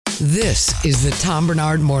This is the Tom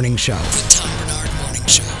Barnard Morning Show. The Tom Barnard Morning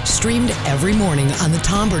Show. Streamed every morning on the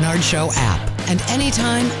Tom Barnard Show app and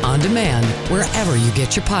anytime on demand wherever you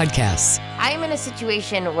get your podcasts. I am in a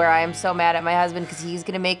situation where I am so mad at my husband because he's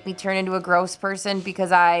going to make me turn into a gross person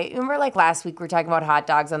because I remember like last week we were talking about hot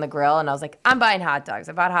dogs on the grill and I was like, I'm buying hot dogs.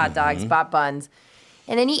 I bought hot dogs, bought buns.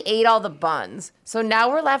 And then he ate all the buns. So now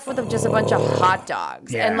we're left with just a bunch of hot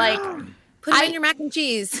dogs. Yeah. And like... Put it in your mac and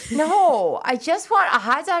cheese. No, I just want a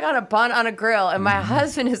hot dog on a bun on a grill. And my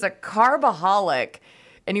husband is a carbaholic.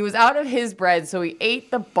 And he was out of his bread, so he ate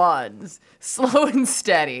the buns slow and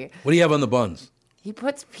steady. What do you have on the buns? He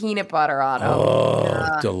puts peanut butter on them.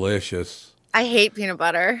 Oh, delicious. I hate peanut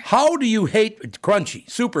butter. How do you hate crunchy,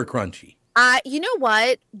 super crunchy? You know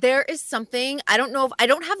what? There is something, I don't know if, I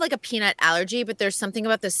don't have like a peanut allergy, but there's something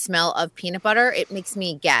about the smell of peanut butter. It makes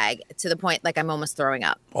me gag to the point like I'm almost throwing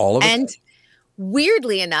up. All of it? And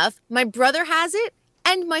weirdly enough, my brother has it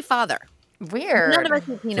and my father. Weird. None of us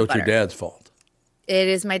eat peanut So it's butter. your dad's fault. It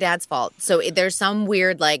is my dad's fault. So there's some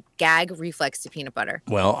weird like gag reflex to peanut butter.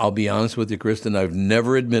 Well, I'll be honest with you, Kristen. I've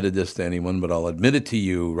never admitted this to anyone, but I'll admit it to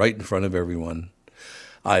you right in front of everyone.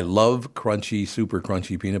 I love crunchy, super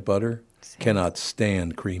crunchy peanut butter. Cannot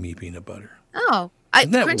stand creamy peanut butter. Oh,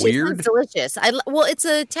 Isn't that crunchy weird? sounds delicious. Well, it's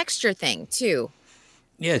a texture thing too.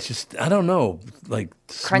 Yeah, it's just, I don't know, like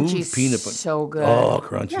smooth Crunchy's peanut butter. so good. Oh,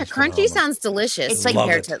 crunchy. Yeah, crunchy sounds delicious. It's like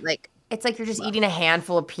compared Love to like It's like you're just eating a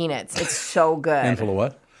handful of peanuts. It's so good. Handful of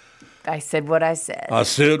what? I said what I said. I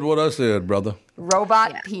said what I said, brother.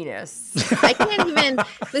 Robot penis. I can't even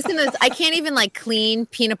listen to this. I can't even like clean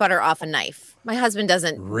peanut butter off a knife. My husband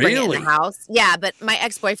doesn't bring it in Really? the house. Yeah, but my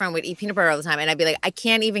ex-boyfriend would eat peanut butter all the time, and I'd be like, I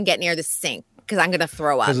can't even get near the sink because I'm gonna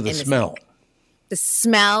throw up. Because of the in smell. sink. The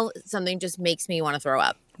smell, something just makes me want to throw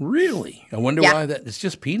up. Really? I wonder Yeah. why that. It's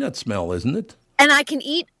just peanut smell, isn't it? And I can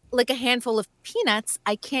eat like a handful of peanuts.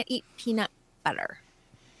 I can't eat peanut butter.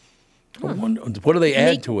 I wonder, what do they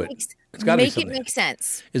add to it? It's got to be Make it something. make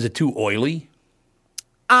sense. Is it too oily?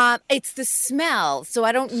 It's the smell, so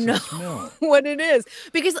I don't know smell. what it is.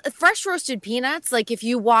 Because fresh roasted peanuts, like if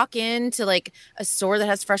you walk into like a store that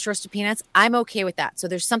has fresh roasted peanuts, I'm okay with that. So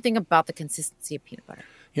there's something about the consistency of peanut butter.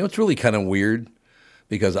 You know, it's really kind of weird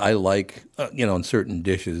because I like, in certain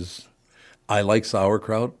dishes, I like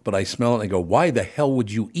sauerkraut, but I smell it and I go, why the hell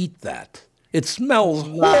would you eat that? It smells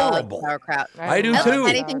horrible. Sauerkraut. I do I too. love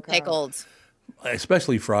anything pickled.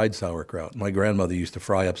 Especially fried sauerkraut. My grandmother used to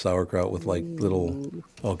fry up sauerkraut with like little,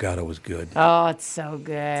 oh God, it was good. Oh, it's so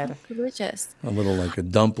good. Delicious. A little like a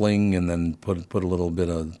dumpling and then put a little bit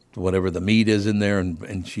of whatever the meat is in there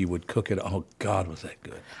and she would cook it. Oh God, was that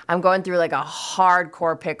good. I'm going through like a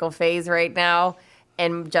hardcore pickle phase right now.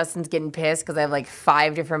 And Justin's getting pissed because I have like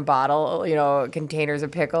 5 different containers of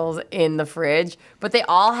pickles in the fridge. But they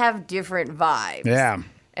all have different vibes. Yeah.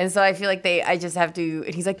 And so I feel like I just have to,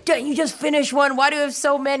 and he's like, didn't you just finish one? Why do you have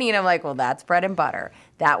so many? And I'm like, well, that's bread and butter.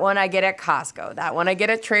 That one I get at Costco. That one I get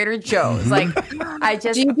at Trader Joe's. Like,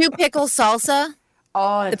 Do you do pickle salsa?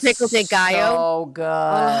 Oh, it's pickle de gallo? so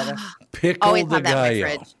good. Pickle Always de have that in my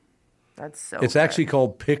gallo. fridge. That's so It's good. actually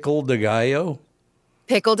called pickle de gallo.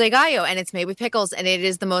 Pickle de gallo, and it's made with pickles, and it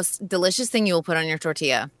is the most delicious thing you will put on your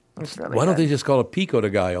tortilla. It's really Why don't good. they just call it pico de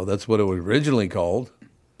gallo? That's what it was originally called.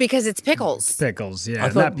 Because it's pickles. Pickles, yeah. I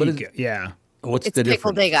thought- Not but it's- pico. Yeah. What's It's the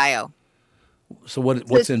pickle difference? de gallo. So what's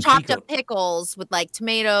So it's in chopped pico? up pickles with like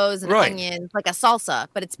tomatoes and Right. onions, like a salsa,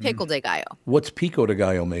 but it's pickle de gallo. What's pico de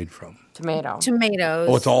gallo made from? Tomato. Tomatoes.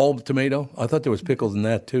 Oh, it's all tomato? I thought there was pickles in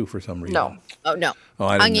that too for some reason. No. Oh no. Oh,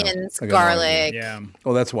 I didn't know. Onions, I got no idea. garlic. Yeah.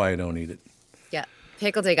 Oh, that's why I don't eat it. Yeah.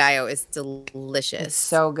 Pickle de gallo is delicious. It's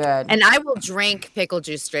so good. And I will drink pickle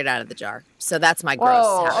juice straight out of the jar. So that's my gross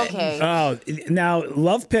Whoa, habit. okay. Oh, now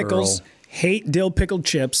love pickles. Earl. Hate dill pickled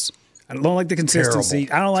chips. I don't like the consistency.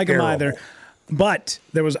 Terrible. I don't like them Terrible. either. But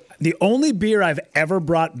there was the only beer I've ever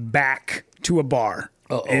brought back to a bar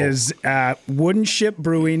is Wooden Ship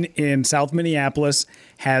Brewing in South Minneapolis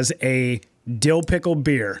has a dill pickle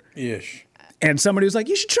beer. Ish. And somebody was like,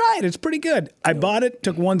 you should try it. It's pretty good. I bought it,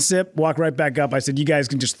 took one sip, walked right back up. I said, you guys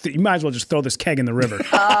can you might as well just throw this keg in the river.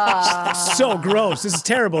 So gross. This is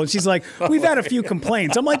terrible. And she's like, we've had a few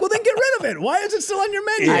complaints. I'm like, well, then get rid of it. Why is it still on your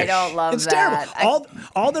menu? I don't love it's that. terrible.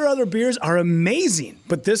 All their other beers are amazing,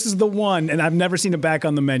 but this is the one, and I've never seen it back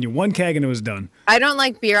on the menu. One keg and it was done. I don't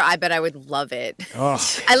like beer. I bet I would love it. Oh,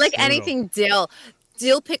 I like anything dill.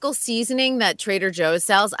 Dill pickle seasoning that Trader Joe's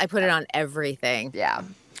sells, I put it on everything. Yeah.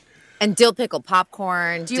 And dill pickle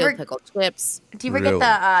popcorn, you dill ever- pickle chips. Do you ever Really?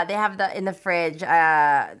 get they have in the fridge,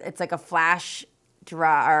 it's like a flash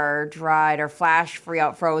dried or flash free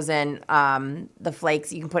out frozen, the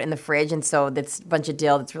flakes you can put in the fridge. And so that's a bunch of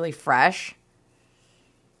dill that's really fresh.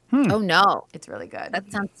 Oh, no. It's really good.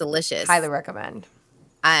 That sounds delicious. Highly recommend.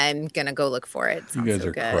 I'm going to go look for it. You guys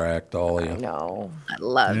are cracked, all of you. No. I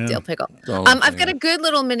love dill pickle. Don't I've got a good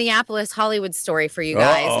little Minneapolis Hollywood story for you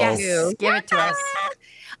guys. Uh-oh. Yes. Give it to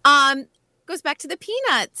us. Goes back to the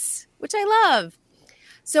Peanuts, which I love.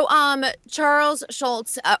 So Charles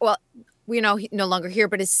Schultz, we know he's no longer here,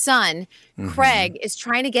 but his son, Craig, is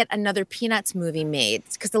trying to get another Peanuts movie made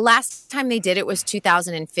because the last time they did it was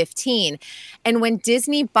 2015. And when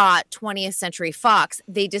Disney bought 20th Century Fox,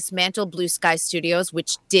 they dismantled Blue Sky Studios,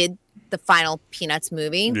 which did the final Peanuts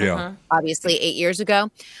movie, obviously 8 years ago.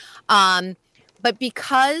 But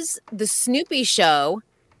because the Snoopy show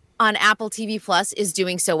on Apple TV Plus is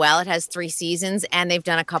doing so well, it has 3 seasons, and they've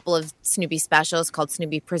done a couple of Snoopy specials called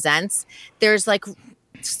Snoopy Presents. There's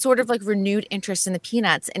sort of renewed interest in the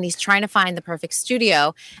Peanuts, and he's trying to find the perfect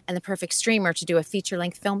studio and the perfect streamer to do a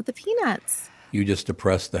feature-length film with the Peanuts. You just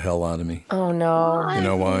depressed the hell out of me. Oh, no. You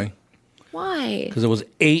know why? Why? Because it was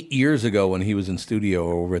 8 years ago when he was in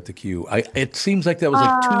studio over at the Q. It seems like that was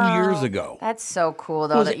 2 years ago. That's so cool,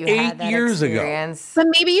 though, was that you 8 had that years ago. experience. But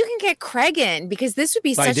maybe you can get Craig in, because this would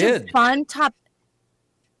be such a fun top.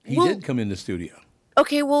 He did come in the studio.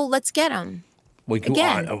 Okay, well, let's get him. We could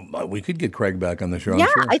get Craig back on the show. Yeah,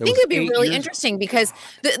 I'm sure. I think it'd be really years interesting because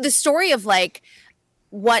the story of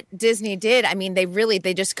what Disney did, I mean,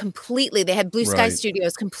 they just completely, they had Blue Sky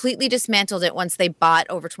Studios, completely dismantled it once they bought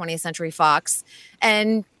over 20th Century Fox.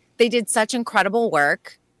 And they did such incredible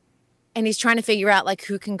work. And he's trying to figure out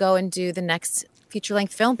who can go and do the next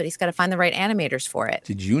feature-length film, but he's got to find the right animators for it.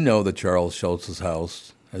 Did you know that Charles Schultz's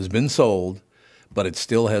house has been sold, but it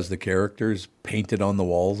still has the characters painted on the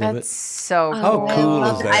walls of it? That's so How cool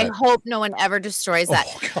is that? I hope no one ever destroys that.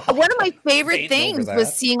 God. One of my favorite Painting over things was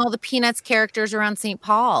that. seeing all the Peanuts characters around St.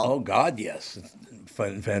 Paul. Oh, God, yes.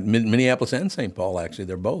 In fact, Minneapolis and St. Paul, actually,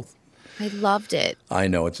 they're both. I loved it. I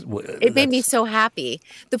know. It made me so happy.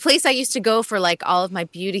 The place I used to go for all of my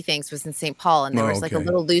beauty things was in St. Paul, and there was a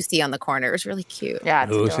little Lucy on the corner. It was really cute. Yeah,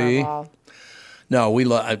 it's Lucy? adorable. No,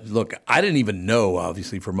 look, I didn't even know,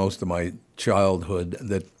 obviously, for most of my childhood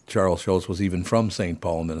that Charles Schultz was even from St.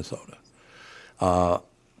 Paul, Minnesota.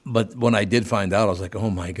 But when I did find out, I was like, oh,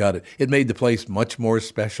 my God. It made the place much more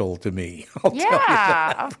special to me. I'll tell you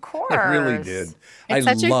that. Of course. It really did. It's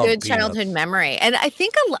such a love good Peanuts. childhood memory. And I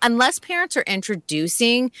think unless parents are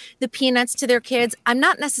introducing the Peanuts to their kids, I'm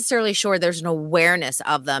not necessarily sure there's an awareness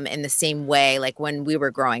of them in the same way like when we were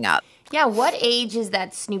growing up. Yeah, what age is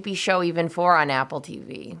that Snoopy show even for on Apple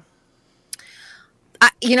TV?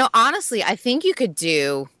 Honestly, I think you could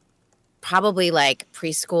do probably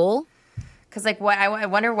preschool. Because I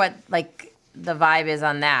wonder what the vibe is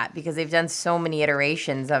on that, because they've done so many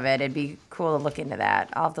iterations of it. It'd be cool to look into that.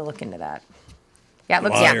 I'll have to look into that. Yeah, it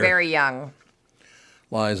looks very young.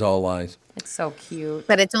 Lies, all lies. It's so cute.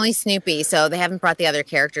 But it's only Snoopy, so they haven't brought the other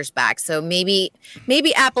characters back. So maybe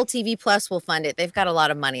Apple TV Plus will fund it. They've got a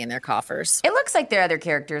lot of money in their coffers. It looks like their other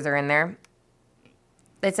characters are in there.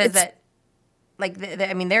 It says that,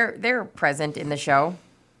 they're present in the show.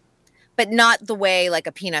 But not the way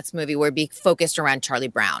a Peanuts movie would be focused around Charlie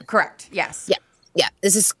Brown. Correct. Yes. Yeah.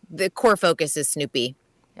 This is the core focus is Snoopy.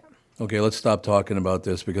 Yeah. Okay, let's stop talking about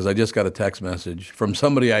this because I just got a text message from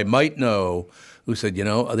somebody I might know who said,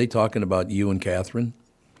 are they talking about you and Catherine?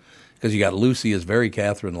 Because you got Lucy is very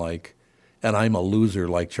Catherine-like, and I'm a loser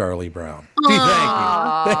like Charlie Brown. Gee,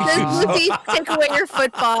 thank you. Does Lucy take away your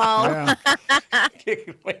football? Yeah.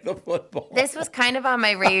 Take away the football. This was kind of on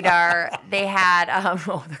my radar. They had,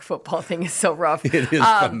 the football thing is so rough. It is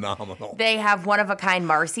phenomenal. They have one-of-a-kind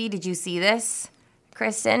Marcy. Did you see this,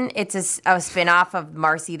 Kristen? It's a spin-off of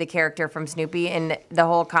Marcy, the character from Snoopy, and the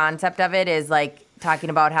whole concept of it is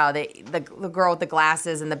talking about how the girl with the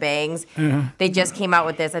glasses and the bangs, they just came out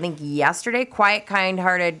with this, I think, yesterday. Quiet,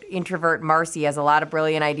 kind-hearted, introvert Marcy has a lot of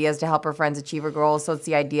brilliant ideas to help her friends achieve her goals. So it's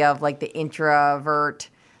the idea of the introvert.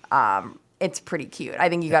 It's pretty cute. I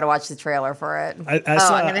think you got to watch the trailer for it. I'm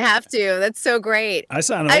going to have to. That's so great. I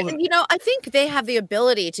saw I think they have the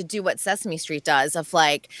ability to do what Sesame Street does of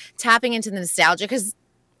tapping into the nostalgia, because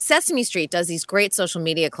Sesame Street does these great social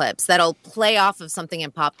media clips that'll play off of something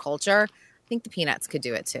in pop culture. I think the Peanuts could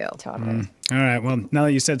do it too. Totally. All right. Well, now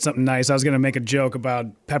that you said something nice, I was going to make a joke about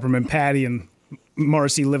Peppermint Patty and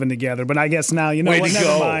Marcy living together, but I guess now Way what? to Never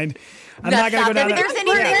go. mind. I'm not going to go down There's that.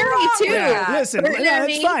 anything wrong too. with that. Listen, Bert and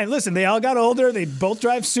it's Ernie. fine. Listen, they all got older. They both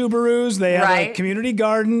drive Subarus. They have a Right. community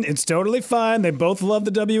garden. It's totally fine. They both love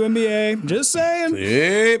the WNBA. Just saying.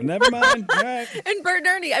 Yep. Never mind. All right. And Bert and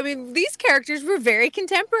Ernie, I mean, these characters were very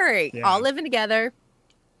contemporary, Yeah. all living together.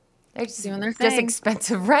 They're just Doing their just thing.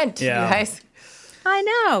 expensive rent, Yeah. you guys. I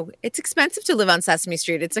know. It's expensive to live on Sesame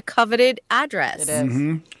Street. It's a coveted address. It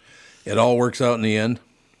is. It all works out in the end?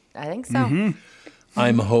 I think so.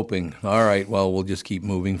 I'm hoping. All right, well, we'll just keep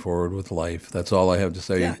moving forward with life. That's all I have to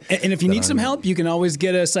say. Yeah. And if you need some help, you can always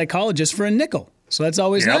get a psychologist for a nickel. So that's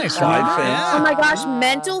always nice, right? $5. Oh my gosh,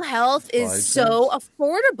 mental health is so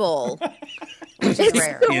affordable. It's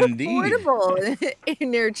rare. so Indeed. affordable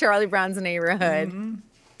near Charlie Brown's neighborhood.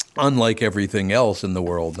 Unlike everything else in the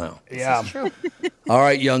world now. Yeah. All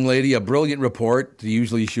right, young lady, a brilliant report.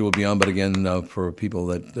 Usually she will be on, but again, for people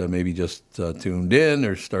that maybe just tuned in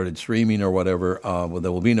or started streaming or whatever, well,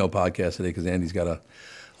 there will be no podcast today because Andy's got a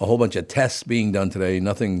whole bunch of tests being done today.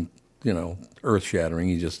 Nothing, earth-shattering.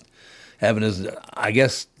 He's just having his, I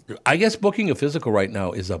guess booking a physical right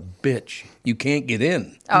now is a bitch. You can't get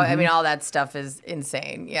in. Oh, I mean, all that stuff is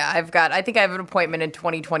insane. Yeah, I think I have an appointment in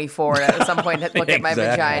 2024 at some point to look at my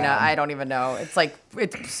vagina. I don't even know. It's like,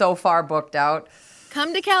 it's so far booked out.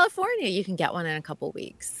 Come to California. You can get one in a couple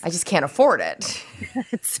weeks. I just can't afford it.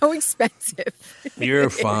 It's so expensive. You're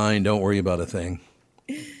fine. Don't worry about a thing.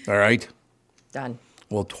 All right? Done.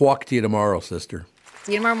 We'll talk to you tomorrow, sister.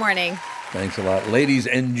 See you tomorrow morning. Thanks a lot. Ladies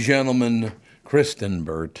and gentlemen, Kristen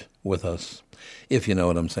Burt with us, if you know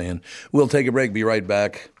what I'm saying. We'll take a break, be right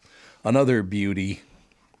back. Another beauty.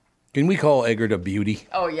 Can we call Eggert a beauty?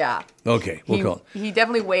 Oh, yeah. Okay, we'll call it. He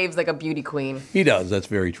definitely waves like a beauty queen. He does, that's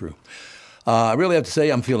very true. I really have to say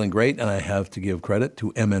I'm feeling great, and I have to give credit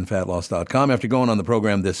to mnfatloss.com. After going on the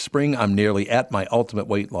program this spring, I'm nearly at my ultimate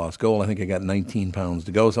weight loss goal. I think I got 19 pounds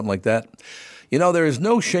to go, something like that. There is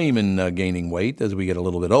no shame in gaining weight as we get a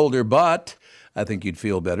little bit older, but I think you'd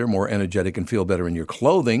feel better, more energetic, and feel better in your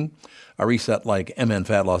clothing. A reset like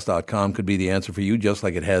mnfatloss.com could be the answer for you, just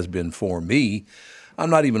like it has been for me. I'm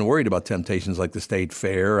not even worried about temptations like the state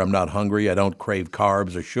fair. I'm not hungry. I don't crave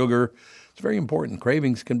carbs or sugar. It's very important.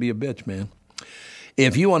 Cravings can be a bitch, man.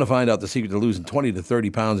 If you want to find out the secret to losing 20 to 30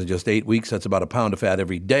 pounds in just 8 weeks, that's about a pound of fat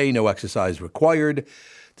every day, no exercise required.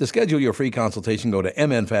 To schedule your free consultation, go to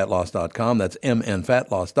mnfatloss.com. That's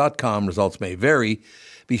mnfatloss.com. Results may vary.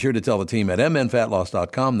 Be sure to tell the team at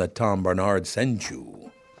mnfatloss.com that Tom Barnard sent you.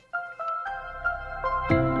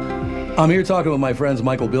 I'm here talking with my friends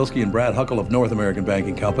Michael Bilski and Brad Huckle of North American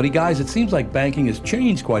Banking Company. Guys, it seems like banking has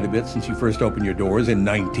changed quite a bit since you first opened your doors in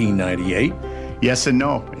 1998. Yes and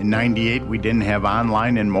no. In 98, we didn't have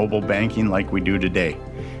online and mobile banking like we do today.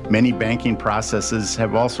 Many banking processes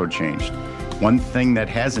have also changed. One thing that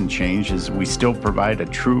hasn't changed is we still provide a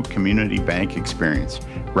true community bank experience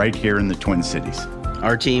right here in the Twin Cities.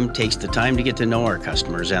 Our team takes the time to get to know our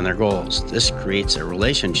customers and their goals. This creates a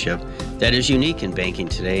relationship that is unique in banking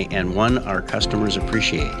today and one our customers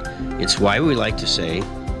appreciate. It's why we like to say,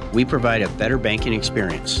 we provide a better banking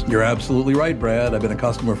experience. You're absolutely right, Brad. I've been a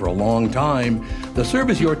customer for a long time. The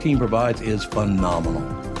service your team provides is phenomenal.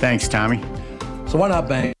 Thanks, Tommy. So why not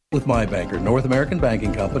bank with my banker, North American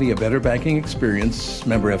Banking Company, a better banking experience,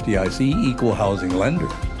 member FDIC, equal housing lender.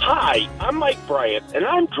 Hi, I'm Mike Bryant, and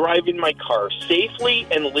I'm driving my car safely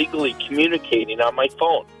and legally communicating on my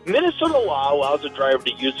phone. Minnesota law allows a driver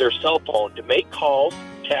to use their cell phone to make calls,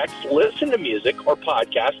 text, listen to music or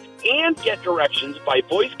podcasts, and get directions by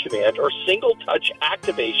voice command or single-touch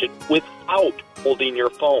activation without holding your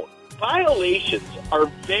phone. Violations are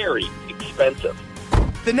very expensive.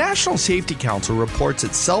 The National Safety Council reports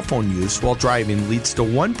that cell phone use while driving leads to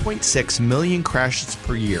 1.6 million crashes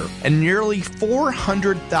per year, and nearly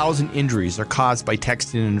 400,000 injuries are caused by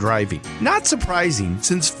texting and driving. Not surprising,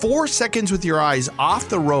 since 4 seconds with your eyes off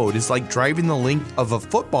the road is like driving the length of a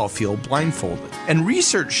football field blindfolded. And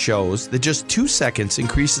research shows that just 2 seconds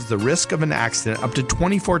increases the risk of an accident up to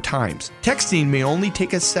 24 times. Texting may only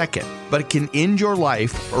take a second, but it can end your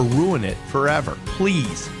life or ruin it forever.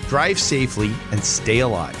 Please drive safely and stay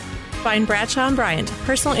alive. Find Bradshaw and Bryant,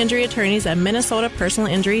 personal injury attorneys at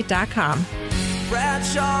minnesotapersonalinjury.com.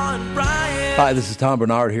 Bradshaw and Bryant. Hi, this is Tom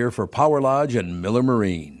Bernard here for Power Lodge and Miller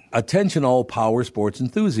Marine. Attention all power sports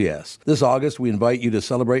enthusiasts. This August, we invite you to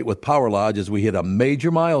celebrate with Power Lodge as we hit a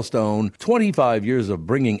major milestone, 25 years of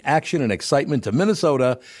bringing action and excitement to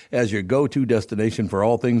Minnesota as your go-to destination for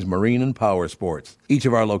all things marine and power sports. Each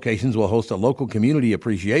of our locations will host a local community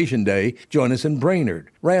appreciation day. Join us in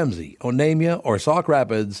Brainerd, Ramsey, Onamia, or Sauk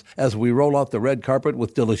Rapids as we roll out the red carpet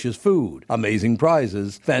with delicious food, amazing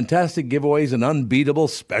prizes, fantastic giveaways, and unbeatable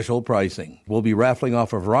special pricing. We'll be raffling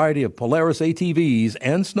off a variety of Polaris ATVs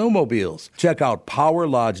and snowmobiles snowmobiles. Check out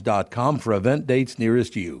PowerLodge.com for event dates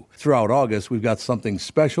nearest you. Throughout August, we've got something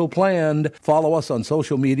special planned. Follow us on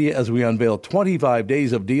social media as we unveil 25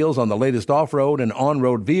 days of deals on the latest off-road and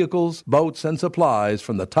on-road vehicles, boats, and supplies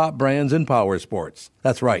from the top brands in power sports.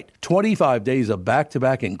 That's right, 25 days of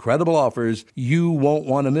back-to-back incredible offers. You won't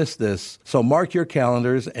want to miss this. So mark your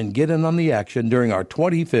calendars and get in on the action during our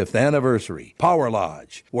 25th anniversary. Power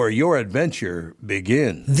Lodge, where your adventure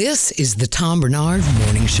begins. This is the Tom Barnard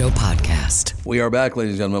Morning Show podcast. We are back,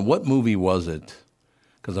 ladies and gentlemen. What movie was it?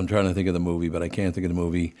 Because I'm trying to think of the movie, but I can't think of the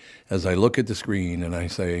movie. As I look at the screen and I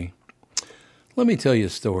say, let me tell you a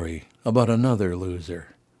story about another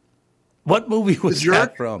loser. What movie was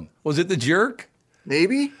that from? Was it The Jerk?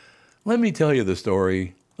 Maybe. Let me tell you the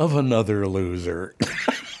story of another loser.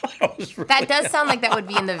 That does sound like that would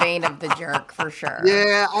be in the vein of The Jerk, for sure.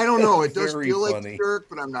 Yeah, I don't know. It does Very feel like funny. The Jerk,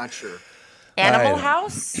 but I'm not sure. Animal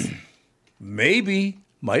House? Maybe.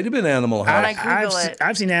 Might have been Animal House.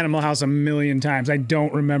 I've seen Animal House a million times. I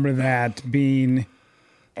don't remember that being.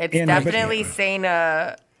 It's definitely saying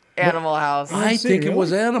Animal House. I think it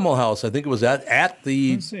was Animal House. I think it was at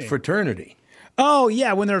the fraternity. Oh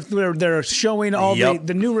yeah, when they're showing all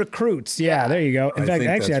the new recruits. Yeah, there you go. In fact,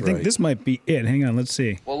 I think this might be it. Hang on, let's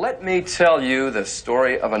see. Well, let me tell you the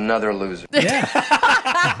story of another loser. Yeah.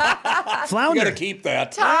 Flounder. You gotta keep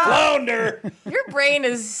that. Tom. Flounder. Your brain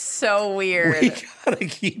is so weird. We gotta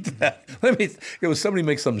keep that. Somebody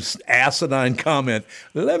make some asinine comment.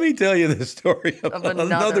 Let me tell you the story of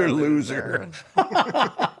another loser.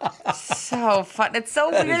 So fun. It's so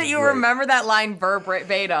weird that you remember that line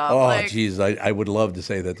verbatim. Oh, geez, I would love to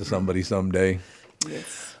say that to somebody someday.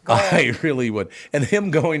 I really would. And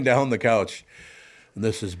him going down the couch. And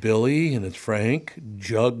this is Billy, and it's Frank,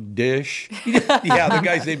 Jug Dish. Yeah, the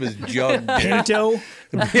guy's name is Jug Dish.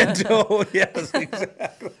 Pinto, yes,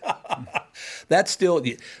 exactly. That's still,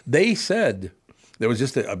 they said, there was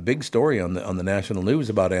just a big story on the national news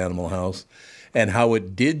about Animal House and how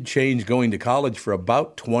it did change going to college for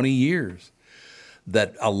about 20 years.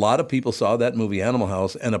 That a lot of people saw that movie Animal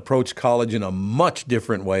House and approached college in a much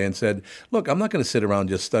different way and said, look, I'm not going to sit around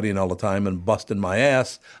just studying all the time and busting my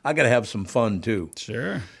ass. I got to have some fun too.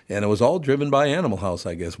 Sure. And it was all driven by Animal House,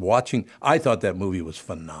 I guess. I thought that movie was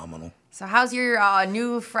phenomenal. So how's your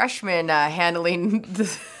new freshman handling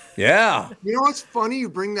this? Yeah. You know what's funny? You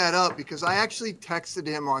bring that up because I actually texted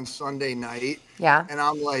him on Sunday night. Yeah. And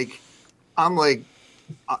I'm like, I'm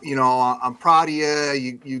proud of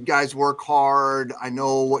you. You guys work hard. I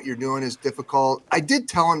know what you're doing is difficult. I did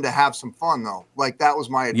tell him to have some fun though. Like that was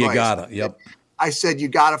my advice. You gotta, yep. I said you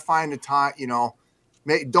gotta find a time.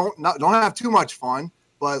 Don't have too much fun,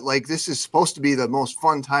 but like this is supposed to be the most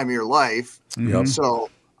fun time of your life. Yep. So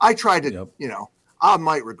I tried to, I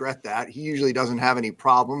might regret that. He usually doesn't have any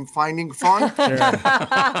problem finding fun.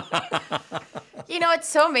 It's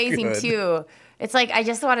so amazing too. It's like, I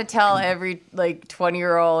just want to tell every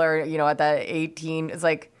 20-year-old or, at that 18, it's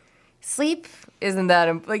like, sleep isn't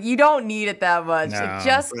that, you don't need it that much. No.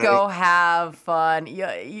 Just go have fun.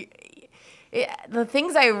 The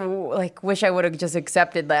things I wish I would have just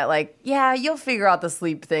accepted that, you'll figure out the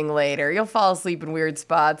sleep thing later. You'll fall asleep in weird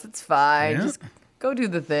spots. It's fine. Yeah. Just go do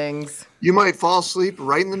the things. You might fall asleep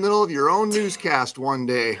right in the middle of your own newscast one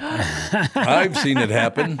day. I've seen it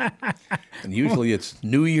happen. And usually it's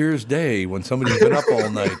New Year's Day when somebody's been up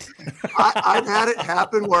all night. I've had it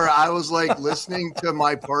happen where I was listening to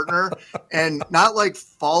my partner and not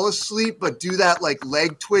fall asleep, but do that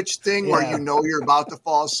leg twitch thing where you're about to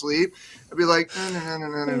fall asleep. I'd be like,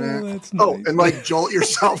 no. Oh, and jolt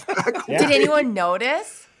yourself back away. Did anyone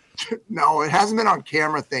notice? No, it hasn't been on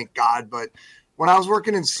camera, thank God. But when I was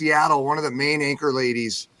working in Seattle, one of the main anchor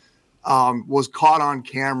ladies was caught on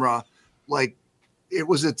camera. It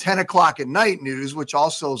was at 10 o'clock at night news, which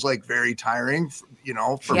also is very tiring, for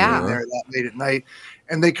being there that late at night.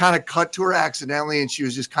 And they kind of cut to her accidentally, and she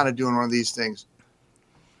was just kind of doing one of these things.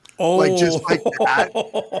 Oh, just like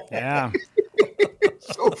that. Yeah.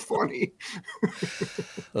 So funny.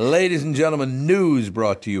 Ladies and gentlemen, news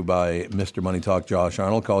brought to you by Mr. Money Talk Josh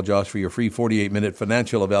Arnold. Call Josh for your free 48-minute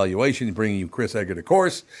financial evaluation. Bringing you Chris Eggert, of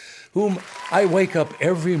course, whom I wake up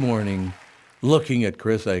every morning looking at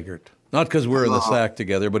Chris Eggert. Not because we're in the sack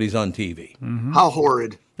together, but he's on TV. Mm-hmm. How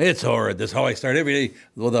horrid. It's horrid. That's how I start every day,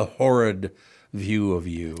 with a horrid view of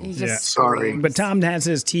you. Sorry. But Tom has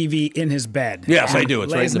his TV in his bed. Yes, I do.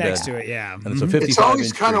 It's right in the bed. next to it, yeah. And it's a 55-inch It's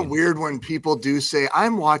always kind of screen. weird when people do say,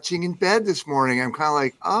 I'm watching in bed this morning. I'm kind of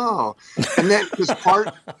like, oh. And then because part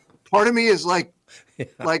of me is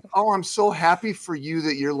oh, I'm so happy for you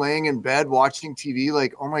that you're laying in bed watching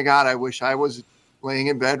TV. Oh my God, I wish I was laying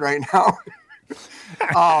in bed right now.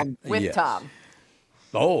 With Tom.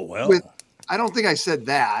 Oh, well. I don't think I said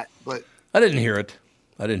that, but I didn't hear it.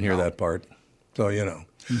 I didn't hear that part. So,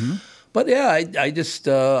 But yeah, I just,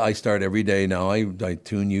 I start every day now. I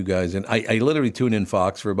tune you guys in. I literally tune in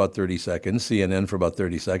Fox for about 30 seconds, CNN for about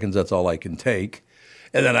 30 seconds. That's all I can take.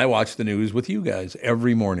 And then I watch the news with you guys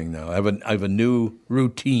every morning now. I have a new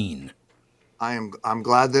routine. I'm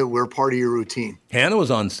glad that we're part of your routine. Hannah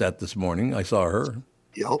was on set this morning. I saw her.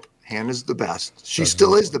 Yep. Hannah's the best. She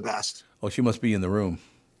still is the best. Oh, she must be in the room.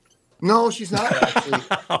 No, she's not actually.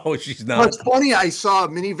 Oh, she's not. But it's funny. I saw a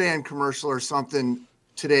minivan commercial or something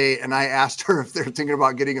today, and I asked her if they're thinking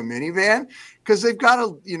about getting a minivan because they've got the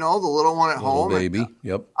little one at home. Baby. And,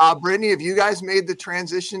 yep. Brittany, have you guys made the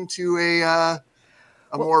transition to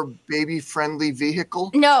a more baby-friendly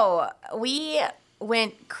vehicle? No, we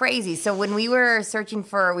went crazy. So when we were searching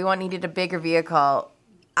needed a bigger vehicle,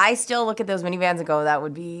 I still look at those minivans and go, that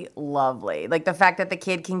would be lovely. Like the fact that the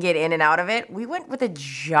kid can get in and out of it. We went with a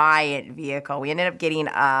giant vehicle. We ended up getting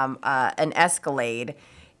an Escalade.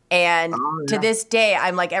 And to this day,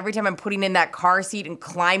 I'm like, every time I'm putting in that car seat and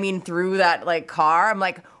climbing through that like car, I'm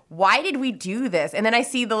like, why did we do this? And then I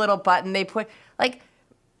see the little button they put, like,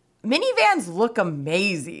 minivans look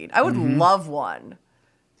amazing. I would love one.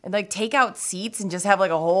 And like take out seats and just have like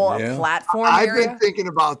a whole platform area. I've been thinking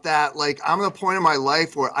about that. Like I'm at a point in my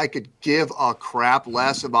life where I could give a crap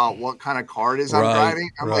less about what kind of car it is I'm driving.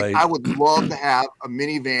 I'm like, I would love to have a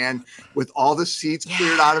minivan with all the seats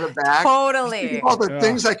cleared out of the back. Totally. All the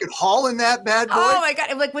things I could haul in that bad boy. Oh my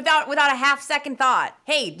God. Like without a half second thought.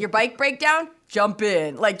 Hey, your bike breakdown? Jump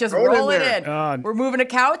in. Like just roll it in. We're moving a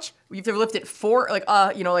couch. We have to lift it like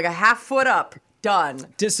a half foot up. Done.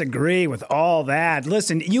 Disagree with all that.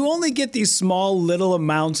 Listen, you only get these small little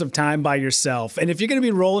amounts of time by yourself. And if you're going to be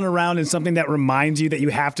rolling around in something that reminds you that you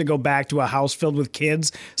have to go back to a house filled with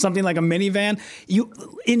kids, something like a minivan, you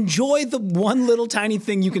enjoy the one little tiny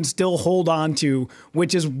thing you can still hold on to,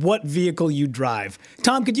 which is what vehicle you drive.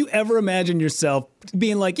 Tom, could you ever imagine yourself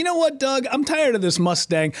being like, you know what, Doug, I'm tired of this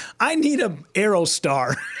Mustang. I need a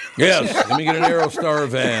Aerostar. Yes, let me get an Aerostar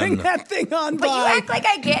van. Bring that thing on by. But you act like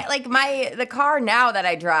I get, like the car now that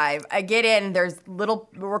I drive, I get in,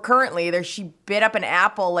 she bit up an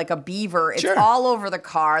apple like a beaver. It's all over the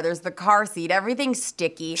car. There's the car seat. Everything's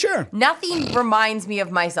sticky. Sure. Nothing reminds me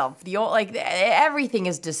of myself. Everything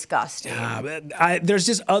is disgusting. There's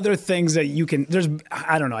just other things that you can,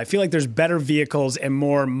 I don't know. I feel like there's better vehicles and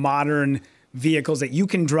more modern vehicles that you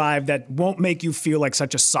can drive that won't make you feel like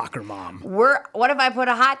such a soccer mom. What if I put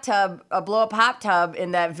a blow-up hot tub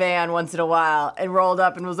in that van once in a while and rolled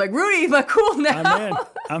up and was like, Rudy, am I cool now?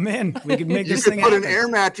 I'm in. We could make this thing happen. You could put an air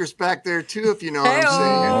mattress back there too, if you know what I'm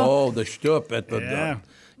saying. Oh, the shtup at the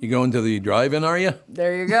you going to the drive-in, are you?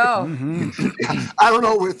 There you go. I don't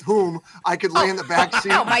know with whom I could lay in the back seat.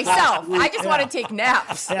 No, myself. I just want to take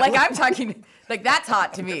naps. Like I'm talking, like that's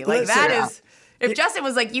hot to me. Like that is. If Justin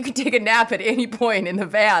was like, you can take a nap at any point in the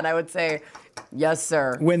van, I would say, yes,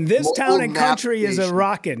 sir. When this town and country is a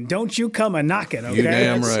rockin', don't you come a knockin', okay? You're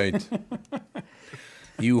damn right.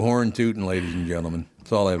 You horn tootin', ladies and gentlemen.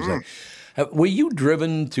 That's all I have to say. Were you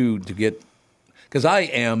driven to get, because I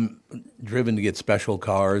am driven to get special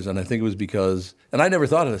cars, and I think it was because, and I never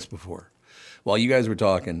thought of this before. While you guys were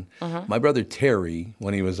talking, my brother Terry,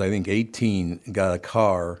 when he was, I think, 18, got a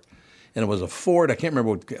car. And it was a Ford. I can't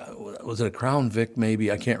remember. Was it a Crown Vic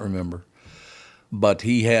maybe? I can't remember. But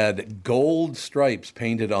he had gold stripes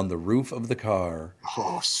painted on the roof of the car.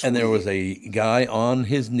 Oh, sweet. And there was a guy on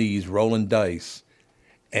his knees rolling dice.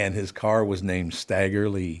 And his car was named Stagger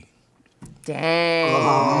Lee. Dang.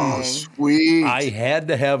 Oh, sweet. I had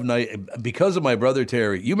to have, because of my brother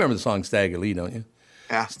Terry. You remember the song Stagger Lee, don't you?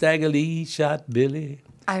 Yeah. Stagger Lee shot Billy.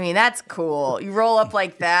 I mean, that's cool. You roll up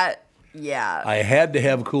like that. Yeah. I had to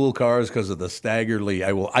have cool cars because of the Stagger Lee.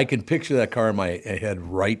 I can picture that car in my head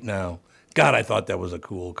right now. God, I thought that was a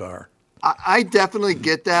cool car. I definitely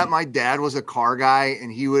get that. My dad was a car guy,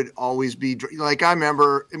 and he would always be like, I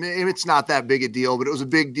remember, I mean, it's not that big a deal, but it was a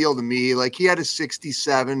big deal to me. Like he had a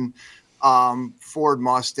 67 Ford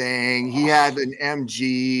Mustang. He had an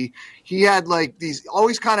MG. He had like these,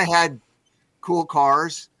 always kind of had cool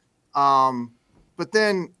cars. But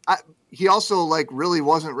then he also like really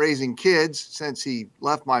wasn't raising kids since he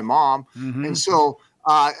left my mom. And so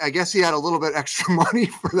I guess he had a little bit extra money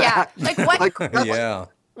for that. Yeah. Like what? Yeah.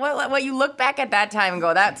 What you look back at that time and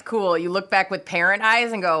go, that's cool. You look back with parent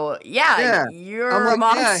eyes and go, you're a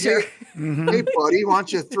monster. Yeah, hey, buddy, why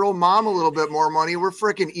don't you throw mom a little bit more money? We're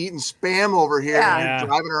freaking eating Spam over here and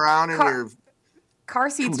driving around in your car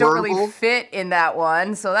seats don't really fit in that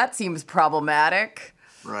one. So that seems problematic.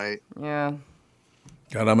 Right. Yeah.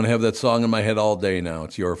 God, I'm going to have that song in my head all day now.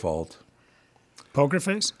 It's your fault. Poker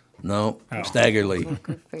face? No, Stagger Lee.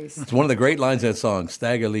 It's one of the great lines of that song.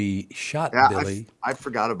 Stagger Lee shot Billy. I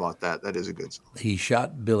forgot about that. That is a good song. He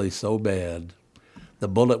shot Billy so bad, the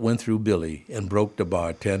bullet went through Billy and broke the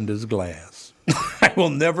bartender's glass. I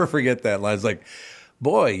will never forget that line. It's like,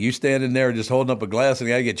 boy, you standing there just holding up a glass and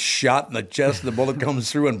the guy gets shot in the chest and the bullet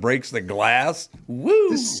comes through and breaks the glass. Woo!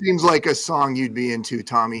 This seems like a song you'd be into,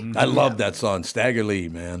 Tommy. I love that song. Stagger Lee,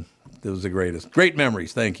 man. It was the greatest. Great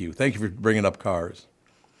memories. Thank you. Thank you for bringing up cars.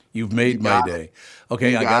 You've made my day.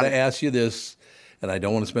 Okay, I got to ask you this, and I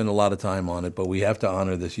don't want to spend a lot of time on it, but we have to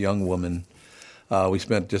honor this young woman. We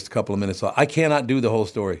spent just a couple of minutes. I cannot do the whole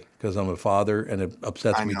story because I'm a father, and it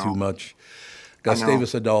upsets me too much.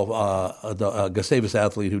 Gustavus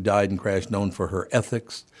athlete who died in crash, known for her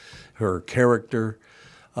ethics, her character.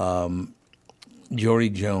 Jory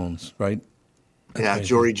Jones, right? Yeah,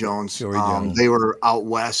 Jory Jones. They were out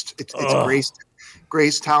west. It's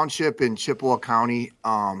Grace Township in Chippewa County.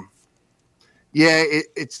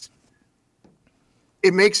 It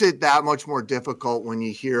makes it that much more difficult when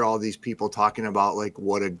you hear all these people talking about like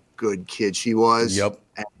what a good kid she was. Yep.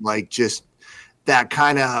 And like just that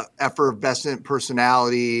kind of effervescent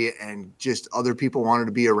personality, and just other people wanted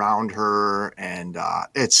to be around her, and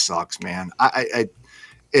it sucks, man.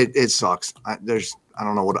 It sucks. I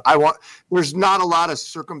don't know what I want. There's not a lot of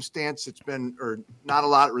circumstance not a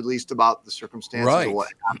lot released about the circumstances of what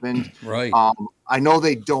happened. Right. I know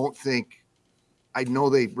they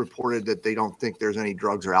reported that they don't think there's any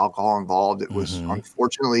drugs or alcohol involved. It was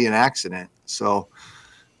unfortunately an accident. So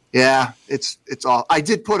yeah, it's all, I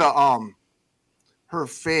did put her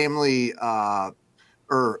family,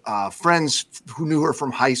 friends who knew her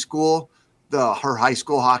from high school, her high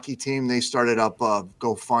school hockey team, they started up a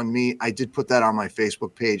GoFundMe. I did put that on my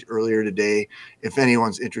Facebook page earlier today. If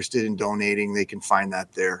anyone's interested in donating, they can find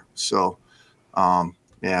that there. So,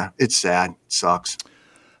 it's sad. It sucks.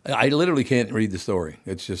 I literally can't read the story.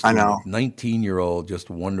 It's just I know. 19-year-old, just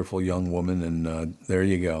wonderful young woman, and there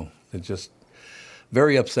you go. It's just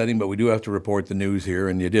very upsetting, but we do have to report the news here,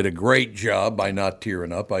 and you did a great job by not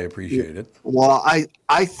tearing up. I appreciate it. Well,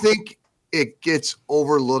 I think it gets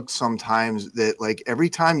overlooked sometimes that like every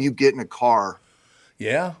time you get in a car.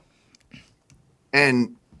 Yeah.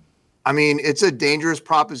 And I mean, it's a dangerous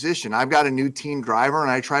proposition. I've got a new teen driver and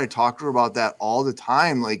I try to talk to her about that all the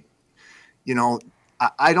time. Like, you know,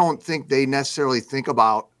 I don't think they necessarily think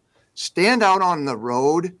about stand out on the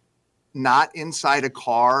road, not inside a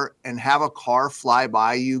car, and have a car fly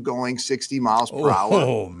by you going 60 miles per hour.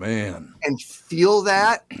 Oh man. And feel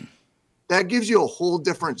that. That gives you a whole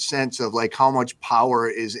different sense of like how much power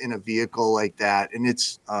is in a vehicle like that. And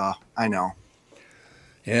it's, I know.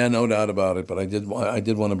 Yeah, no doubt about it. But I did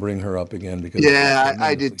want to bring her up again because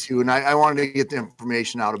I did too. And I wanted to get the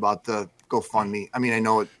information out about the GoFundMe. I mean, I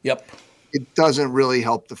know it. Yep. It doesn't really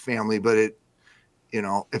help the family, but it, you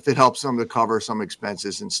know, if it helps them to cover some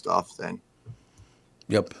expenses and stuff, then.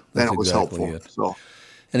 Yep. Then it was helpful. So.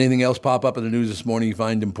 Anything else pop up in the news this morning you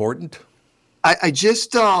find important? I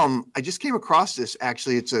just came across this.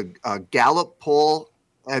 Actually, it's a Gallup poll,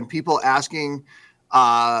 and people asking.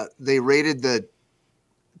 They rated the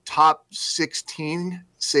top 16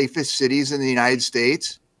 safest cities in the United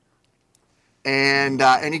States, and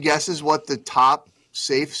any guesses what the top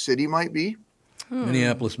safe city might be?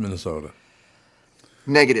 Minneapolis, Minnesota.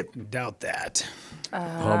 Negative. Doubt that.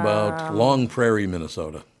 How about Long Prairie,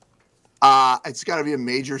 Minnesota? It's got to be a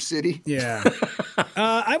major city. Yeah.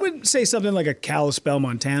 I would say something like a Kalispell,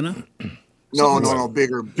 Montana. No,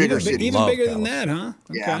 bigger cities. Even bigger than that, huh?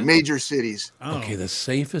 Okay. Yeah, major cities. Oh. Okay, the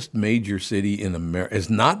safest major city in America is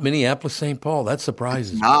not Minneapolis, St. Paul. That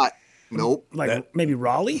surprises me. Not. Nope. Like maybe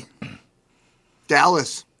Raleigh?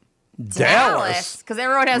 Dallas. Because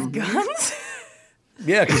everyone has guns?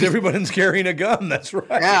 Yeah, because everyone's carrying a gun. That's right.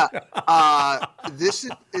 Yeah.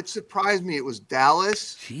 It surprised me. It was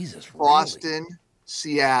Dallas, Boston,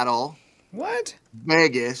 Seattle. What?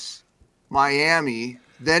 Vegas, Miami,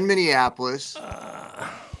 then Minneapolis,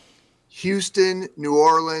 Houston, New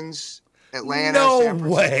Orleans, Atlanta, San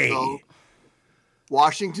Francisco,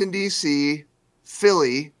 Washington, D.C.,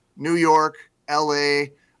 Philly, New York,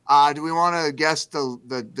 L.A. Do we want to guess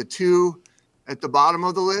the two at the bottom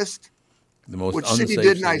of the list? The most Which city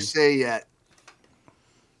didn't I say yet?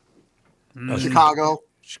 Chicago.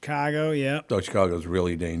 Chicago, yeah. Oh, Chicago's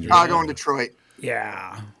really dangerous. Chicago and Detroit.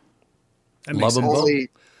 Yeah. Love them both. Only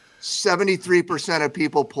 73% of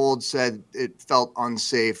people polled said it felt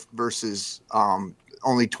unsafe versus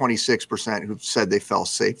only 26% who said they felt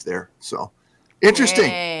safe there. So interesting.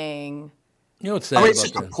 Dang. You know what's sad it's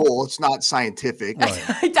just a poll. It's not scientific.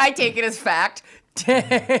 I take it as fact.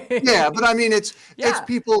 Yeah, but I mean, it's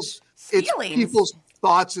people's feelings. people's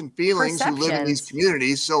thoughts and feelings who live in these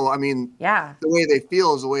communities. So, I mean, the way they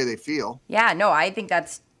feel is the way they feel. Yeah, no, I think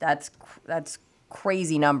that's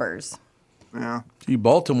crazy numbers. Yeah. Gee,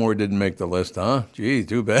 Baltimore didn't make the list, huh? Gee,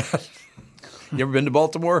 too bad. You ever been to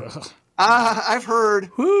Baltimore? I've heard.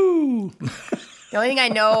 Woo! The only thing I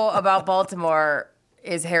know about Baltimore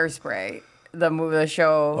is Hairspray, the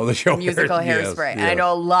show, the musical Hairspray. Hairspray. Yes. And I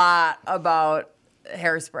know a lot about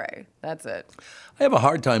Hairspray. That's it. I have a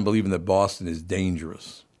hard time believing that Boston is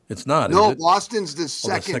dangerous. It's not, No, is it? Boston's the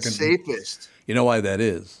second safest. You know why that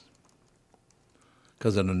is?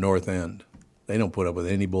 Because of the North End. They don't put up with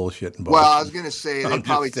any bullshit in Boston. Well, I was going to say they I'm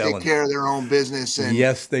probably just telling take care of their own business, and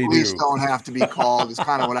yes, they police do. don't have to be called. Is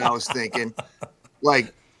kind of what I was thinking.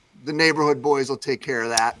 Like the neighborhood boys will take care of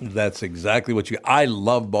that. That's exactly what I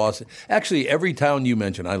love Boston. Actually, every town you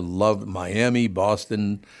mentioned, I love Miami,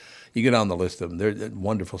 Boston. You get on the list of them. They're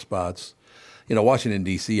wonderful spots. You know, Washington,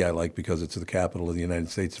 D.C. I like because it's the capital of the United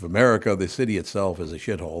States of America. The city itself is a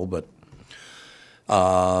shithole, but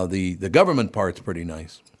the government part's pretty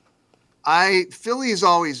nice. Philly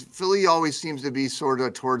always seems to be sort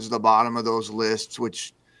of towards the bottom of those lists,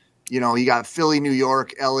 which, you know, you got Philly, New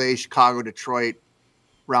York, L.A., Chicago, Detroit,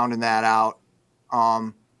 rounding that out.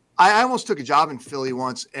 I almost took a job in Philly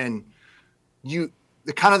once, and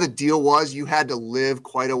the deal was you had to live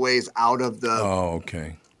quite a ways out of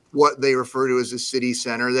the what they refer to as the city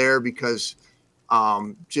center there, because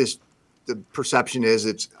just the perception is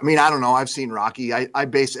I don't know. I've seen Rocky. I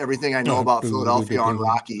base everything I know about Philadelphia on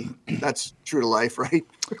Rocky. That's true to life, right?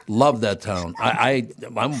 Love that town. I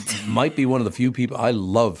might be one of the few people. I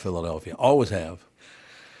love Philadelphia. Always have.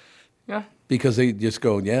 Yeah. Because they just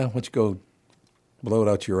go, yeah, why don't you go blow it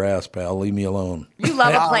out your ass, pal. Leave me alone. You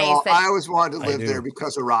love a place I always wanted to live there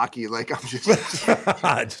because of Rocky. Like, I'm just...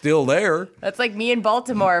 It's still there. That's like me in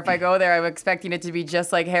Baltimore. If I go there, I'm expecting it to be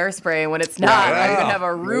just like Hairspray, and when it's not, I'm going to have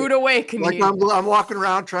a rude awakening. Like I'm walking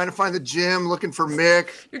around trying to find the gym, looking for Mick.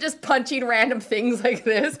 You're just punching random things like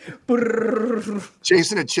this.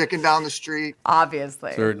 Chasing a chicken down the street.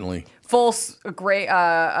 Obviously. Certainly. Full gray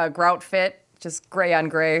grout fit, just gray on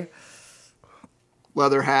gray.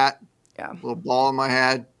 Leather hat. Yeah. Little ball in my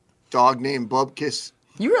head. Dog named Bubkiss.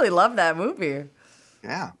 You really love that movie.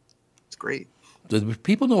 Yeah. It's great. Do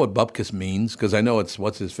people know what Bupkis means? Because I know it's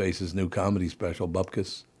What's-His-Face's new comedy special,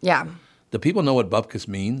 Bupkis. Yeah. Do people know what Bupkis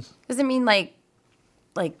means? Does it mean like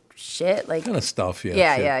shit? Like Kind of stuff, yeah.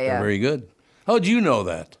 Yeah, shit. yeah. Very good. How'd you know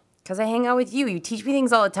that? Because I hang out with you. You teach me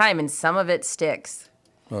things all the time, and some of it sticks.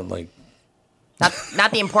 Well, like... Not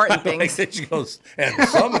the important things. Like she goes, and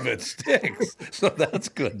some of it sticks. So that's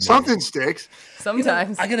good. Man. Something sticks.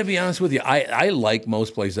 Sometimes. I got to be honest with you. I like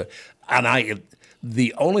most places. And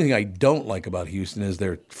the only thing I don't like about Houston is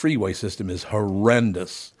their freeway system is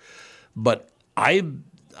horrendous. But I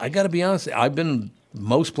got to be honest. I've been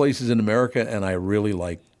most places in America, and I really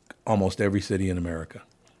like almost every city in America.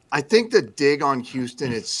 I think the dig on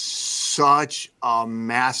Houston is such a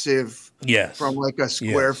massive... Yes. From like a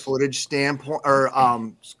square footage standpoint or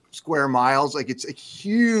square miles, like it's a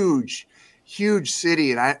huge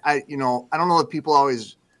city. And I don't know that people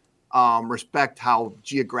always respect how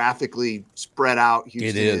geographically spread out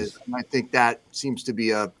Houston is. And I think that seems to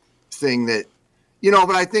be a thing that,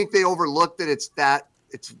 but I think they overlook that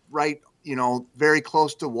it's right, very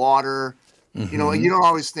close to water. Mm-hmm. You don't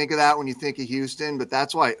always think of that when you think of Houston, but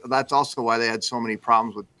that's also why they had so many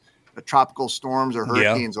problems with tropical storms or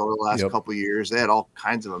hurricanes over the last couple of years. They had all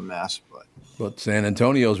kinds of a mess. But San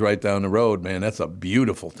Antonio's right down the road, man. That's a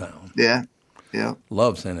beautiful town. Yeah.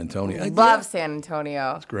 Love San Antonio. Love San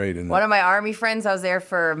Antonio. It's great, isn't it? One of my Army friends, I was there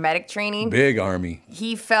for medic training. Big Army.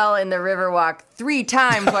 He fell in the Riverwalk 3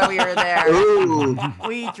 times while we were there. Ooh.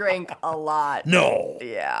 We drank a lot. No.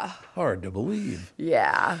 Yeah. Hard to believe.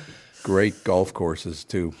 Yeah. Great golf courses,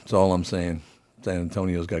 too. That's all I'm saying. San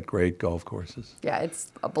Antonio's got great golf courses. Yeah,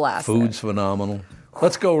 it's a blast. Food's phenomenal.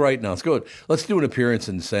 Let's go right now. Let's do an appearance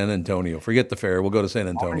in San Antonio. Forget the fair. We'll go to San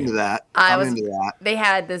Antonio. I'm into that. They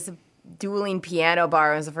had this dueling piano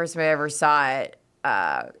bar. It was the first time I ever saw it.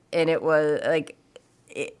 And it was like,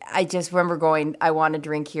 I just remember going, I want to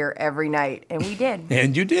drink here every night. And we did.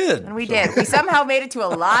 And you did. And we did. We somehow made it to a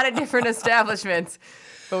lot of different establishments.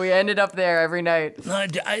 But we ended up there every night. No, I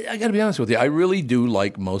got to be honest with you. I really do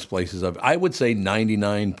like most places. I would say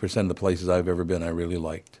 99% of the places I've ever been I really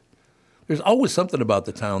liked. There's always something about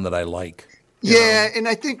the town that I like. Yeah, and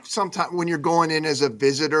I think sometimes when you're going in as a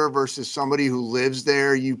visitor versus somebody who lives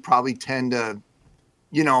there, you probably tend to,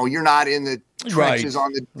 you're not in the trenches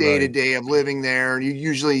on the day-to-day of living there. You're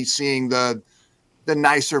usually seeing the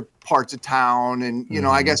nicer parts of town. And,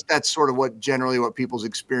 I guess that's sort of what people's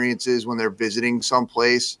experience is when they're visiting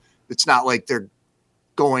someplace. It's not like they're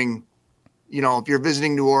going, if you're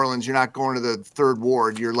visiting New Orleans, you're not going to the Third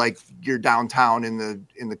Ward. You're downtown in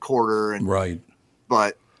the quarter. And right.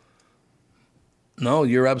 But no,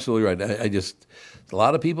 you're absolutely right. A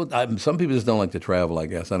lot of people, some people just don't like to travel, I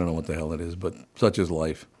guess. I don't know what the hell it is, but such is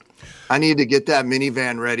life. I need to get that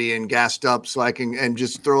minivan ready and gassed up so I can, and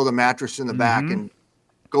just throw the mattress in the back and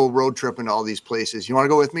go road tripping to all these places. You want to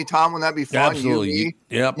go with me, Tom? Wouldn't that be fun? Absolutely. You, me,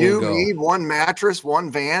 yep, you, we'll me, one mattress, one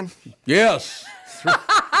van. Yes.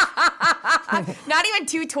 Not even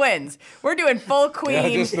two twins. We're doing full queen. Yeah,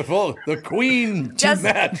 just the queen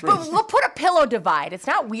mattress. But we'll put a pillow divide. It's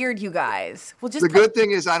not weird, you guys. The good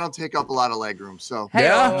thing is I don't take up a lot of leg room. So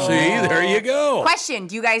yeah, see, there you go. Question: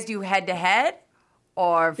 do you guys do head to head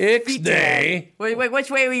or feet to head? Wait,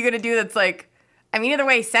 which way are you gonna do? That's like, I mean, either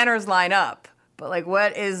way, centers line up. But like,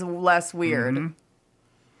 what is less weird?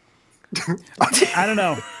 I don't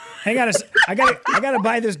know. Hang on, I gotta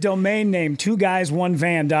buy this domain name,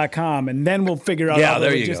 2guysonevan.com, and then we'll figure out all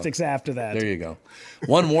the logistics after that. There you go.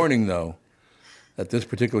 One warning though, at this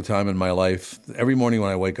particular time in my life, every morning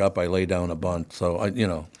when I wake up, I lay down a bunt. So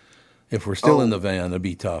if we're still in the van, it'd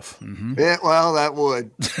be tough. Mm-hmm. Yeah, well, that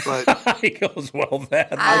would. But he goes, well,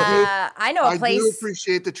 that. I know a place. I do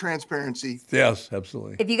appreciate the transparency. Yes,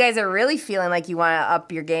 absolutely. If you guys are really feeling like you want to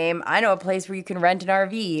up your game, I know a place where you can rent an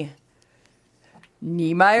RV.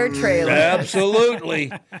 Niemeyer Trailer.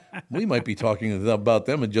 Absolutely. We might be talking about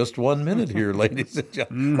them in just 1 minute here, ladies and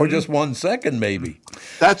gentlemen, or just 1 second, maybe.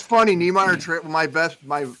 That's funny. Niemeyer Trailer. My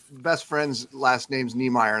best friend's last name's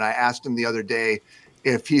Niemeyer, and I asked him the other day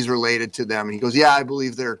if he's related to them, and he goes, "Yeah, I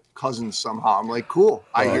believe they're cousins somehow." I'm like, "Cool."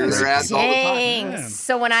 I hear their ads all the time. Yeah.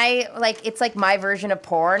 So when it's like my version of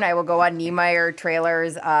porn. I will go on Niemeyer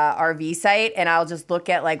Trailer's RV site, and I'll just look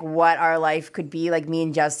at like what our life could be. Like me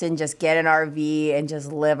and Justin just get an RV and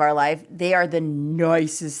just live our life. They are the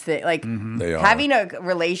nicest thing. Like They are. Having a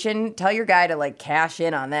relation. Tell your guy to like cash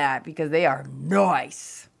in on that because they are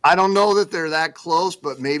nice. I don't know that they're that close,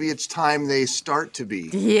 but maybe it's time they start to be.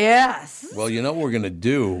 Yes. Well, you know what we're going to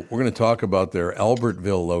do? We're going to talk about their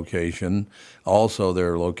Albertville location, also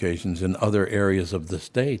their locations in other areas of the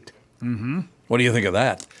state. Mm-hmm. What do you think of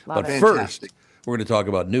that? Love but it. first, we're going to talk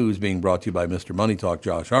about news being brought to you by Mr. Money Talk,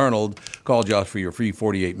 Josh Arnold. Call Josh for your free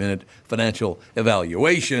 48-minute financial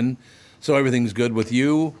evaluation. So everything's good with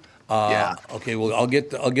you? Yeah. Okay, well, I'll get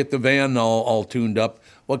the van all tuned up.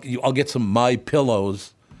 I'll get some My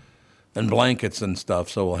Pillows and blankets and stuff,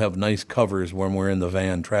 so we'll have nice covers when we're in the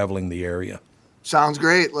van traveling the area. Sounds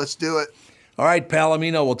great. Let's do it. All right,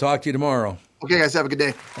 Palomino, we'll talk to you tomorrow. Okay, guys, have a good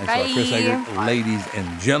day. Thanks a lot, Chris Eggert. Ladies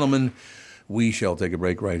and gentlemen, we shall take a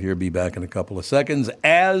break right here. Be back in a couple of seconds.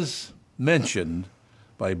 As mentioned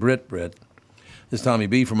by Britt, this is Tommy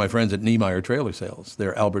B. from my friends at Niemeyer Trailer Sales.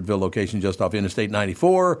 Their Albertville location just off Interstate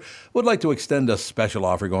 94 would like to extend a special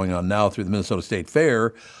offer going on now through the Minnesota State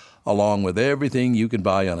Fair. Along with everything you can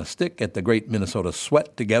buy on a stick at the Great Minnesota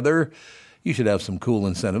Sweat Together, you should have some cool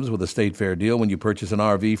incentives with a State Fair deal when you purchase an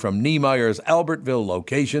RV from Niemeyer's Albertville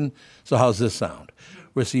location. So how's this sound?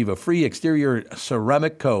 Receive a free exterior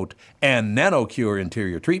ceramic coat and NanoCure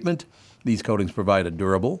interior treatment. These coatings provide a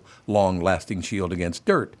durable, long-lasting shield against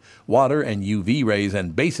dirt, water, and UV rays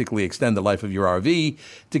and basically extend the life of your RV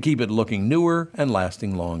to keep it looking newer and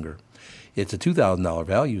lasting longer. It's a $2,000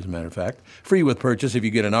 value, as a matter of fact. Free with purchase if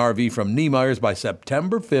you get an RV from Niemeyer's by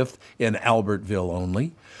September 5th in Albertville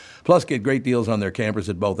only. Plus, get great deals on their campers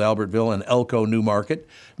at both Albertville and Elko New Market.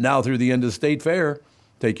 Now through the end of the State Fair,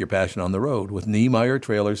 take your passion on the road with Niemeyer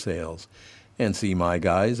Trailer Sales. And see my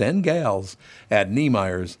guys and gals at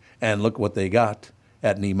Niemeyer's, and look what they got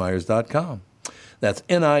at Niemeyers.com. That's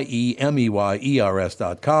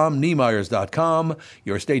NIEMEYERS.com, Niemeyers.com.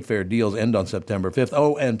 Your State Fair deals end on September 5th.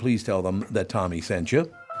 Oh, and please tell them that Tommy sent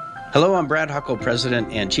you. Hello, I'm Brad Huckle,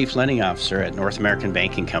 President and Chief Lending Officer at North American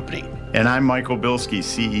Banking Company. And I'm Michael Bilski,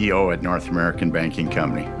 CEO at North American Banking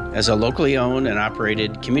Company. As a locally owned and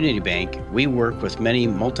operated community bank, we work with many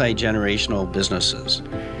multi-generational businesses.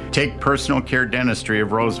 Take Personal Care Dentistry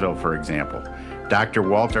of Roseville, for example. Dr.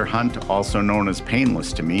 Walter Hunt, also known as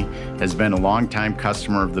Painless to me, has been a longtime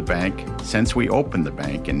customer of the bank since we opened the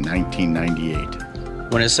bank in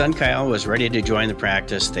 1998. When his son Kyle was ready to join the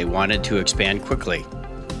practice, they wanted to expand quickly.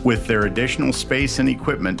 With their additional space and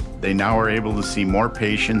equipment, they now are able to see more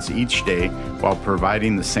patients each day while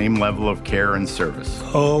providing the same level of care and service.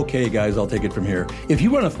 Okay, guys, I'll take it from here. If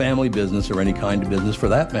you run a family business or any kind of business for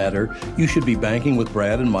that matter, you should be banking with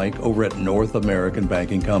Brad and Mike over at North American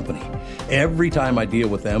Banking Company. Every time I deal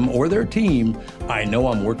with them or their team, I know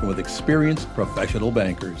I'm working with experienced professional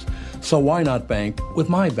bankers. So why not bank with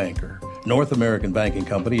my banker? North American Banking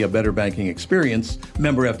Company, a better banking experience.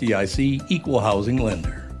 Member FDIC, equal housing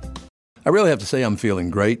lender. I really have to say I'm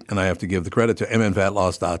feeling great, and I have to give the credit to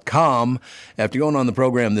mnfatloss.com. After going on the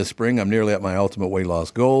program this spring, I'm nearly at my ultimate weight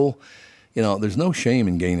loss goal. You know, there's no shame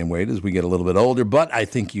in gaining weight as we get a little bit older, but I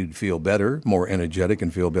think you'd feel better, more energetic,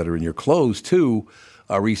 and feel better in your clothes, too.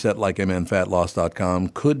 A reset like mnfatloss.com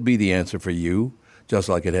could be the answer for you, just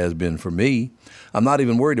like it has been for me. I'm not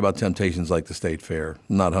even worried about temptations like the State Fair.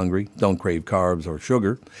 I'm not hungry, don't crave carbs or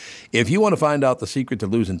sugar. If you want to find out the secret to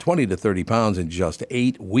losing 20 to 30 pounds in just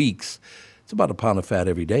 8 weeks, it's about a pound of fat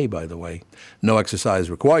every day, by the way. No exercise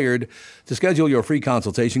required. To schedule your free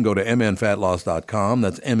consultation, go to mnfatloss.com.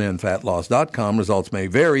 That's mnfatloss.com. Results may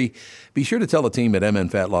vary. Be sure to tell the team at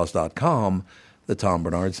mnfatloss.com that Tom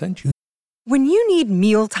Barnard sent you. When you need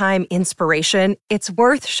mealtime inspiration, it's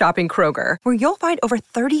worth shopping Kroger, where you'll find over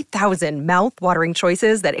 30,000 mouth-watering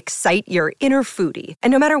choices that excite your inner foodie.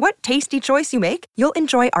 And no matter what tasty choice you make, you'll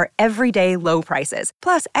enjoy our everyday low prices,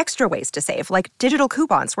 plus extra ways to save, like digital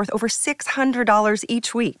coupons worth over $600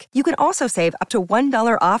 each week. You can also save up to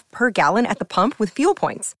 $1 off per gallon at the pump with fuel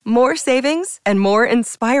points. More savings and more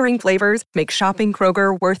inspiring flavors make shopping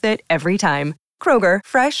Kroger worth it every time. Kroger,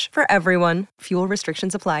 fresh for everyone. Fuel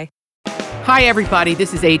restrictions apply. Hi, everybody.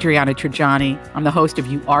 This is Adriana Trajani. I'm the host of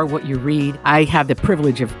You Are What You Read. I have the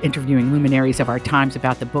privilege of interviewing luminaries of our times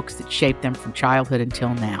about the books that shaped them from childhood until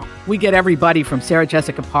now. We get everybody from Sarah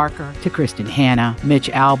Jessica Parker to Kristen Hanna, Mitch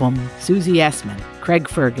Albom, Susie Essman, Craig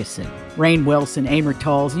Ferguson, Rainn Wilson, Amor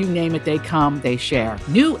Tolls, you name it, they come, they share.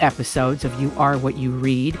 New episodes of You Are What You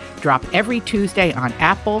Read drop every Tuesday on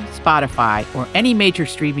Apple, Spotify, or any major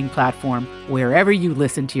streaming platform wherever you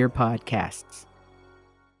listen to your podcasts.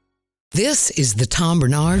 This is the Tom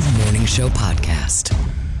Barnard Morning Show podcast.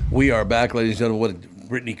 We are back, ladies and gentlemen. What did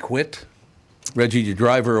Brittany quit? Reggie, you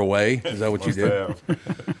drive her away? Is that what you did?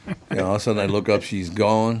 Yeah, all of a sudden I look up, she's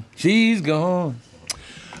gone. She's gone.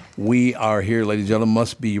 We are here, ladies and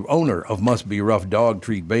gentlemen, owner of Must Be Ruff Dog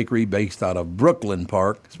Treat Bakery, based out of Brooklyn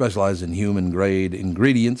Park, specialized in human-grade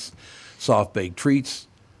ingredients, soft-baked treats.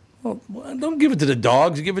 Well, don't give it to the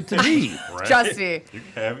dogs. Give it to me. Right. Trust me. You can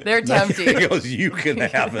have it. They're tempting. He goes, you can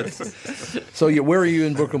have it. So where are you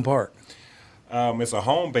in Brooklyn Park? It's a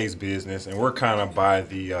home-based business, and we're kind of by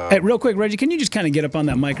the... Hey, real quick, Reggie, can you just kind of get up on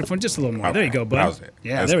that microphone just a little more? There you go, bud.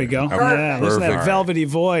 Yeah, there we go. Yeah, listen to that velvety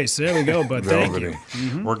voice. There we go, bud. Thank you.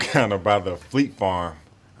 Mm-hmm. We're kind of by the Fleet Farm.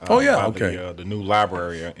 The new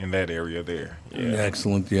library in that area there. Yeah.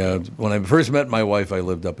 Excellent. Yeah. When I first met my wife, I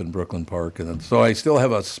lived up in Brooklyn Park, and so I still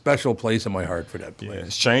have a special place in my heart for that place. Yeah,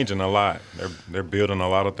 it's changing a lot. They're building a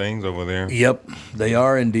lot of things over there. Yep, they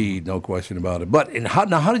are indeed, no question about it. But how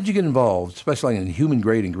did you get involved, especially in human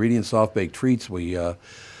grade ingredients, soft baked treats?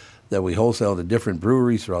 That we wholesale to different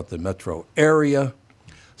breweries throughout the metro area.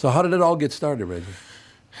 So how did it all get started, Reggie?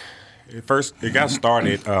 It got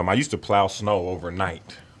started. I used to plow snow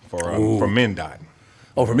overnight for MnDOT.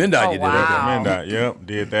 Oh, for MnDOT you did it. Wow. MnDOT, yep,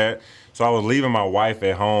 did that. So I was leaving my wife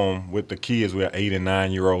at home with the kids. We had 8 and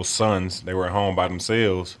 9-year-old sons. They were at home by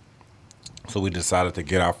themselves. So we decided to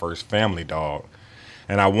get our first family dog.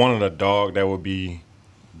 And I wanted a dog that would be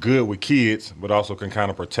good with kids, but also can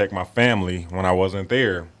kind of protect my family when I wasn't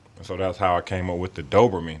there. So that's how I came up with the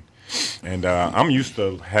Doberman. And I'm used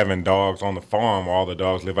to having dogs on the farm where all the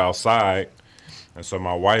dogs live outside. And so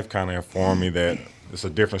my wife kind of informed me that it's a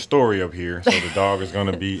different story up here. So the dog is going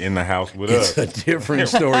to be in the house with us. It's a different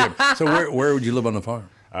story. So where would you live on the farm?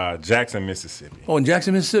 Jackson, Mississippi. Oh, in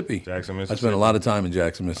Jackson, Mississippi. Jackson, Mississippi. I spent a lot of time in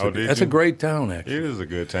Jackson, Mississippi. Oh, That's a great town, actually. It is a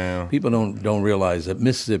good town. People don't realize that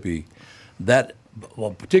Mississippi,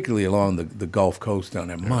 particularly along the Gulf Coast down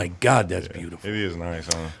there, my God, that's beautiful. It is nice,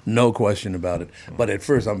 huh? No question about it. But at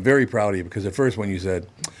first, I'm very proud of you, because at first when you said,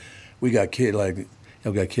 we got kids,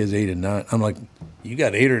 I've got kids 8 and 9, I'm like, you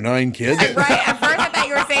got 8 or 9 kids? Right. At first I thought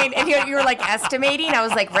you were saying, and you were like estimating. I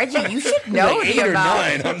was like, Reggie, you should know like the 8 or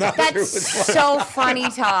amount. 9. I'm not That's sure so funny,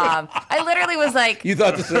 Tom. I literally was like, you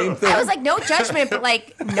thought the same thing? I was like, no judgment, but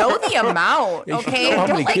know the amount, okay? You know how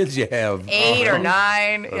many Don't, kids you have. 8 or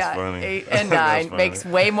 9. That's yeah, funny. 8 and 9 makes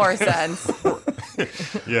way more sense.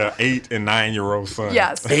 Yeah, 8 and 9-year-old sons.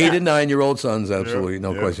 Yes. 8 and 9-year-old sons, absolutely,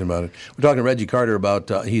 no question about it. We're talking to Reggie Carter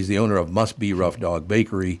about, he's the owner of Must Be Ruff Dog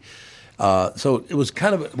Bakery. So it was it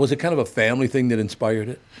kind of a family thing that inspired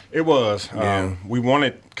it? It was. We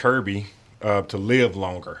wanted Kirby to live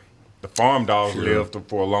longer. The farm dogs lived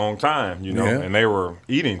for a long time, and they were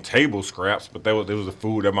eating table scraps, but it was the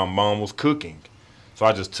food that my mom was cooking. So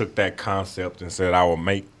I just took that concept and said I would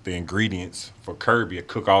make the ingredients for Kirby and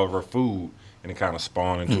cook all of her food, and it kind of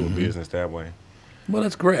spawned into a business that way. Well,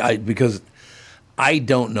 that's great, because I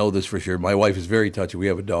don't know this for sure. My wife is very touchy. We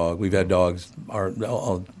have a dog. We've had dogs.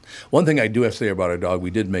 One thing I do have to say about our dog,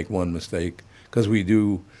 we did make one mistake because we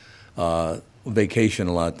do vacation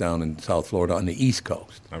a lot down in South Florida on the East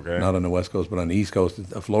Coast. Okay. Not on the West Coast, but on the East Coast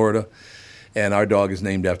of Florida. And our dog is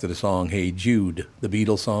named after the song Hey Jude, the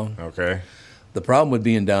Beatles song. Okay. The problem with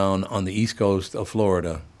being down on the East Coast of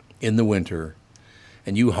Florida in the winter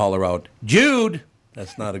and you holler out, Jude,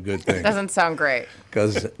 that's not a good thing. Doesn't sound great.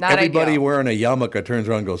 Because Not everybody ideal. wearing a yarmulke turns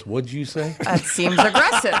around and goes, what'd you say? That seems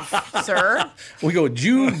aggressive, sir. We go,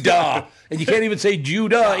 Judah. And you can't even say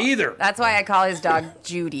Judah either. That's why I call his dog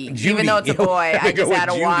Judy. Judy. Even though it's a boy, I Go just add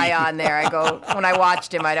a with Y Judy. on there. I go, when I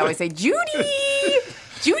watched him, I'd always say, Judy!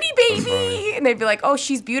 Judy, baby! And they'd be like, oh,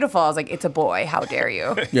 she's beautiful. I was like, it's a boy. How dare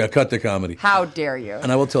you? Yeah, cut the comedy. How dare you?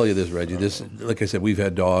 And I will tell you this, Reggie. This, like I said, we've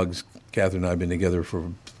had dogs. Catherine and I have been together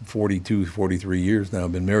for 42, 43 years now.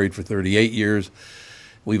 Been married for 38 years.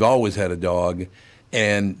 We've always had a dog.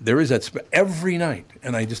 And there is that every night,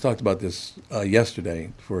 and I just talked about this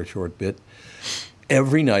yesterday for a short bit.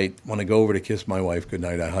 Every night when I go over to kiss my wife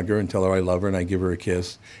goodnight, I hug her and tell her I love her, and I give her a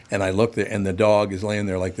kiss. And I look there, and the dog is laying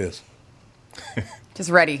there like this. Just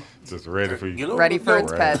ready. Just ready for you. Ready for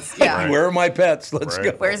its pets. Yeah. Where are my pets? Let's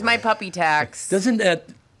go. Where's my puppy tax? Doesn't that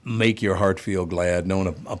make your heart feel glad knowing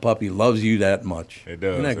a puppy loves you that much? It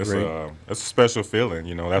does. Isn't that great? It's a special feeling,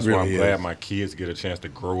 you know. That's why I'm Really glad is. my kids get a chance to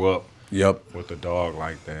grow up with a dog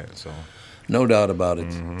like that. So, no doubt about it.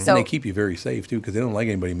 Mm-hmm. And So- they keep you very safe, too, because they don't like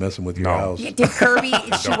anybody messing with your house. Yeah, did Kirby,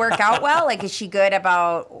 did she work out well? Like, is she good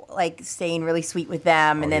about, like, staying really sweet with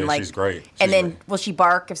them? And then, like, she's great. And then, will she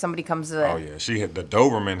bark if somebody comes to the... Oh, yeah. The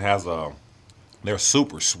Doberman has they're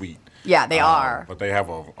super sweet. Yeah, they are. But they have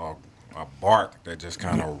a bark that just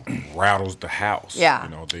kind of rattles the house. Yeah. You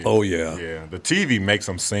know, Yeah. The TV makes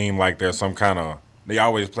them seem like they're some kind of, they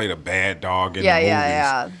always play the bad dog in the movies.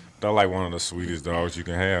 Yeah. They're like one of the sweetest dogs you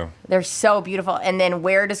can have. They're so beautiful. And then,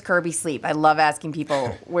 where does Kirby sleep? I love asking people,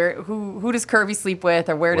 who does Kirby sleep with,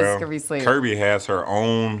 or where does Kirby sleep? Kirby has her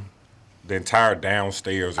own. The entire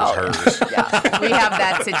downstairs is hers. Yeah, we have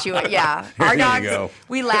that situation. Yeah, our There you go. dogs.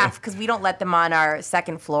 We laugh because we don't let them on our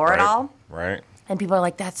second floor at all. Right. And people are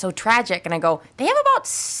like, "That's so tragic." And I go, "They have about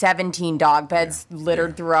 17 dog beds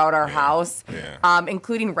littered throughout our house,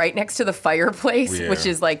 including right next to the fireplace, Yeah. which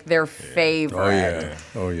is like their favorite."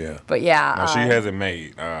 Oh, yeah. But yeah, No, she has it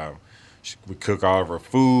made. We cook all of her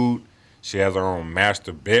food. She has her own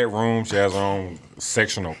master bedroom. She has her own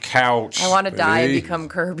sectional couch. I want to die and become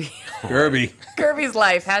Kirby. Kirby. Kirby's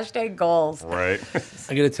life. # goals. Right.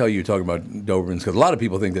 I got to tell you, talking about Dobermans, because a lot of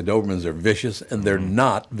people think that Dobermans are vicious, and they're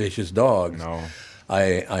not vicious dogs. No.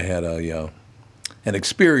 I had an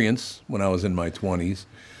experience when I was in my 20s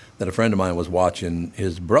that a friend of mine was watching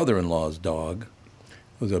his brother-in-law's dog.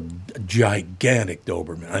 It was a gigantic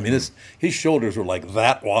Doberman. I mean, his shoulders were like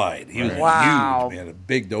that wide. He was huge, man, a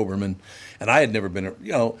big Doberman. And I had never been,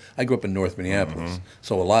 I grew up in North Minneapolis.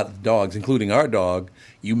 So a lot of dogs, including our dog,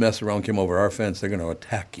 you mess around, come over our fence, they're going to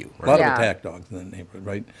attack you. A lot of attack dogs in that neighborhood,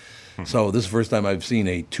 right? So this is the first time I've seen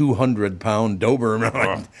a 200-pound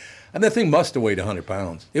Doberman. And that thing must have weighed 100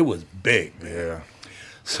 pounds. It was big, man. Yeah.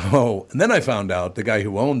 So, and then I found out the guy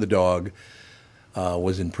who owned the dog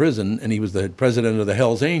was in prison, and he was the president of the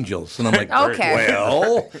Hells Angels. And I'm like, Okay.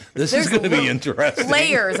 well, this is There's going to be interesting.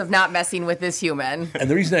 Layers of not messing with this human. And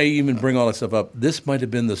the reason I even bring all this stuff up, this might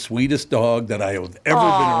have been the sweetest dog that I have ever been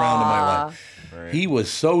around in my life. Right. He was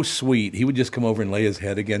so sweet. He would just come over and lay his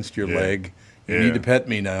head against your leg. You need to pet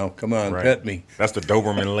me now. Come on, pet me. That's the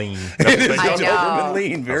Doberman lean. It is I the know. Doberman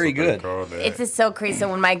lean. Very good. It's just so crazy. So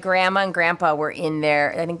when my grandma and grandpa were in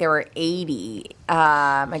there, I think they were 80.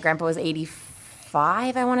 My grandpa was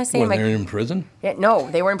 85, I want to say. When they're in prison? Yeah, no,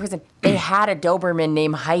 they were in prison. They had a Doberman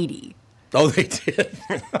named Heidi. Oh, they did?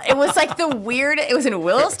 It was like it was in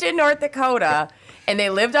Williston, North Dakota, and they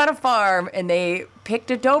lived on a farm, and they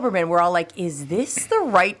picked a Doberman. We're all like, is this the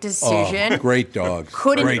right decision? Oh, great dogs.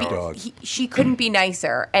 Great dogs. She couldn't be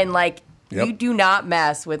nicer. And like, you do not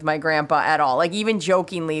mess with my grandpa at all. Like, even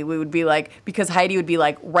jokingly, we would be like, because Heidi would be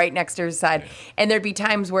like right next to his side. And there'd be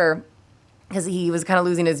times where, because he was kind of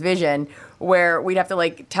losing his vision, where we'd have to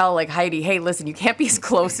like tell like Heidi, hey, listen, you can't be as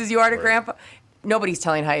close as you are to grandpa. Nobody's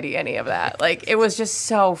telling Heidi any of that. Like, it was just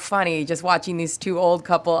so funny just watching these two old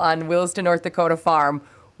couple on Williston, North Dakota farm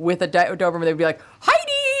with a Doberman. They'd be like,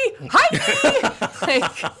 Heidi!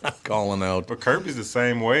 Like, calling out. But Kirby's the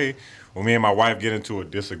same way. When me and my wife get into a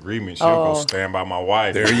disagreement, she'll go stand by my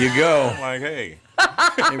wife. There you go. I'm like, hey.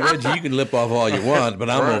 Hey, Reggie, you can lip off all you want, but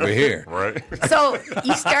I'm over here. Right. So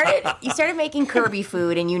you started making Kirby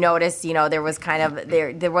food, and you noticed, there was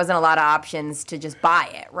there wasn't a lot of options to just buy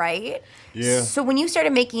it, right? Yeah. So when you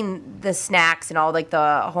started making the snacks and all like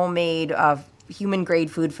the homemade human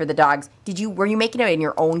grade food for the dogs, were you making it in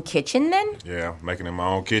your own kitchen then? Yeah, making it in my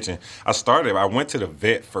own kitchen. I went to the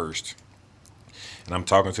vet first. And I'm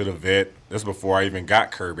talking to the vet. This is before I even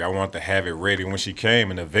got Kirby. I wanted to have it ready when she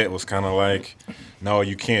came, and the vet was kind of like, no,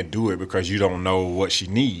 you can't do it because you don't know what she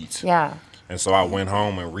needs. Yeah. And so I went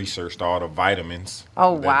home and researched all the vitamins that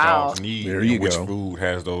wow. dogs need. There you which go. food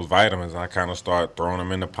has those vitamins. I kind of started throwing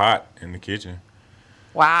them in the pot in the kitchen.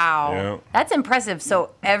 Wow. Yeah. That's impressive.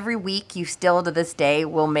 So every week you still to this day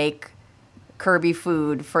will make Kirby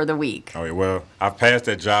food for the week. Oh, yeah, well, I've passed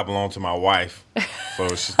that job along to my wife. So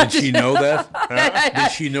Did she know that?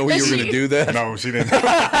 Did she know you were going to do that? No, she didn't.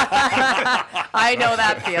 I know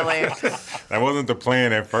that feeling. That wasn't the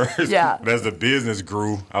plan at first. Yeah. But as the business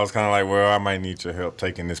grew, I was kind of like, well, I might need your help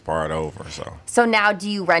taking this part over. So now do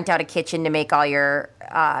you rent out a kitchen to make all your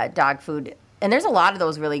dog food? And there's a lot of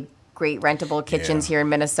those really great rentable kitchens here in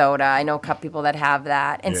Minnesota. I know a couple people that have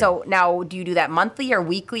that. And so now do you do that monthly or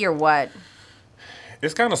weekly or what?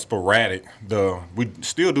 It's kind of sporadic. We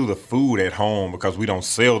still do the food at home because we don't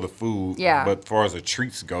sell the food. Yeah. But as far as the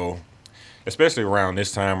treats go, especially around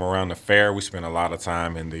this time, around the fair, we spend a lot of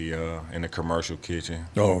time in the commercial kitchen.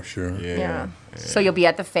 Oh, sure. Yeah. So you'll be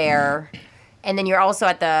at the fair, and then you're also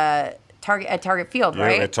at the Target Field,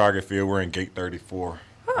 right? Yeah, at Target Field. We're in Gate 34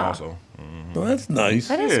 also. Mm-hmm. Well, that's nice.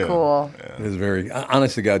 That is cool. It is very,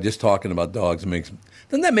 honest to God, just talking about dogs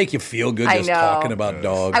doesn't that make you feel good, I just know. talking about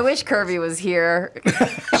dogs? I wish Kirby was here.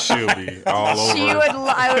 She'll be all over.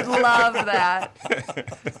 I would love that.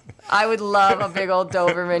 I would love a big old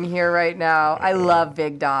Doberman here right now. I love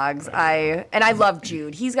big dogs. I love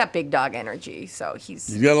Jude. He's got big dog energy, so he's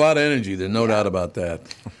got a lot of energy. There's no doubt about that.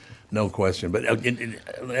 No question. But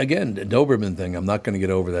again, the Doberman thing, I'm not going to get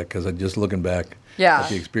over that because I'm just looking back at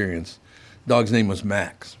the experience. Dog's name was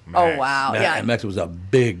Max. Oh, wow. Yeah. And Max was a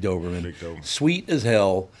big Doberman. Sweet as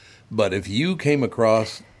hell, but if you came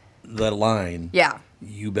across the line,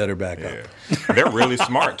 you better back up. They're really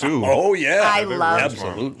smart, too. Oh, yeah. I love it.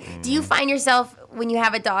 Absolutely. Do you find yourself, when you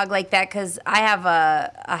have a dog like that, because I have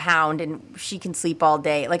a hound and she can sleep all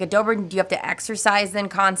day, like a Doberman, do you have to exercise then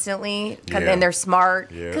constantly? And they're smart?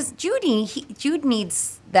 Because Jude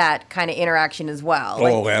needs that kind of interaction as well.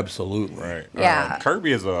 Oh, absolutely. Right. Yeah.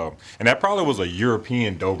 Kirby is and that probably was a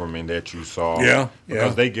European Doberman that you saw. Yeah.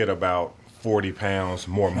 Because they get about 40 pounds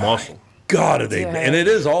more muscle. God, are they? And it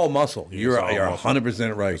is all muscle. You're all muscle.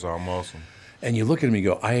 100% right. It's all muscle. And you look at me and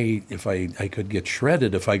go, if I could get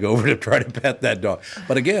shredded if I go over to try to pet that dog.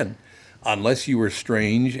 But again, unless you were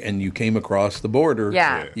strange and you came across the border,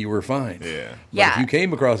 you were fine. Yeah. But if you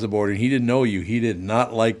came across the border and he didn't know you, he did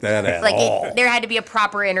not like that at all. There had to be a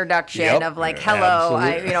proper introduction of like, hello,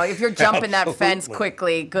 if you're jumping that fence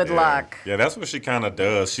quickly, good luck. Yeah, that's what she kind of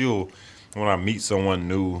does. When I meet someone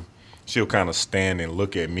new, she'll kind of stand and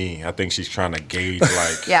look at me. I think she's trying to gauge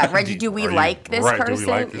like, Reggie, do we like this person? Do we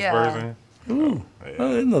like this person? Ooh,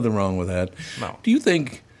 there's nothing wrong with that. No. Do you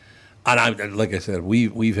think? And like I said,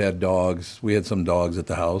 we've had dogs. We had some dogs at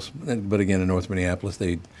the house, but again, in North Minneapolis,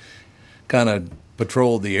 they kind of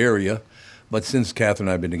patrolled the area. But since Catherine and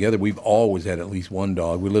I have been together, we've always had at least one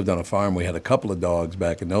dog. We lived on a farm. We had a couple of dogs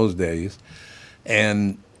back in those days,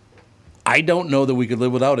 and I don't know that we could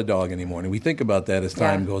live without a dog anymore. And we think about that as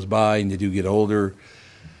time goes by, and you do get older.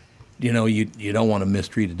 You don't want to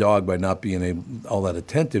mistreat a dog by not being all that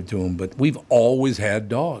attentive to him, but we've always had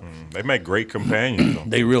dogs. They make great companions.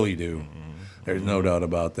 They really do. There's no doubt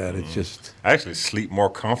about that. It's just... I actually sleep more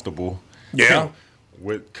comfortable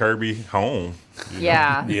with Kirby home.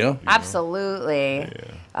 Yeah. Absolutely.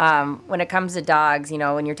 Yeah. When it comes to dogs,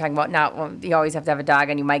 when you're talking about you always have to have a dog,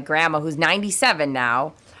 and my grandma, who's 97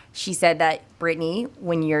 now, she said that, Brittany,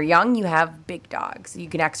 when you're young, you have big dogs. You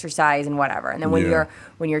can exercise and whatever. And then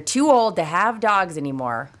when you're too old to have dogs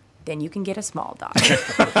anymore, then you can get a small dog. So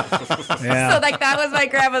that was my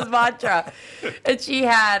grandma's mantra. And she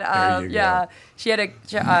had, she had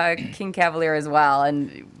a King Cavalier as well,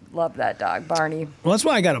 and loved that dog, Barney. Well, that's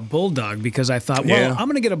why I got a bulldog, because I thought, I'm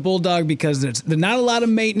going to get a bulldog because there's not a lot of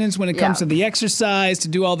maintenance when it comes to the exercise, to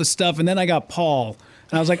do all the stuff. And then I got Paul.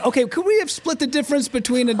 And I was like, okay, could we have split the difference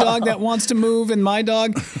between a dog that wants to move and my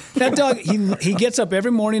dog? That dog, he gets up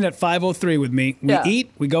every morning at 5:03 with me. We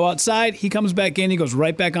eat, we go outside, he comes back in, he goes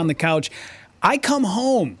right back on the couch. I come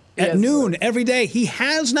home at noon every day. He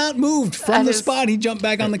has not moved from the spot. He jumped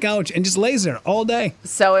back on the couch and just lays there all day.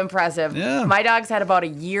 So impressive. Yeah. My dog's had about a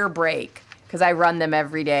year break because I run them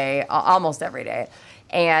every day, almost every day.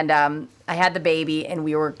 And I had the baby, and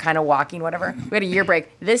we were kind of walking, whatever. We had a year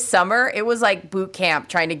break. This summer, it was like boot camp,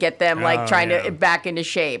 trying to get them, to back into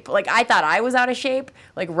shape. Like, I thought I was out of shape.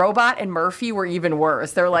 Like, Robot and Murphy were even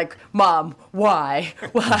worse. They're like, Mom, why?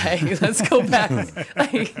 Let's go back.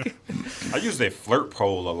 Like, I use that flirt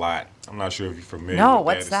pole a lot. I'm not sure if you're familiar with that. No,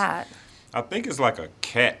 what's that? I think it's like a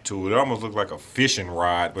cat tool. It almost looks like a fishing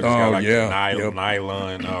rod, but it's got like a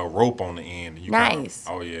nylon rope on the end. Nice.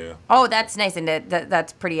 Oh, that's nice, and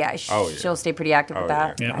that's pretty. She'll stay pretty active with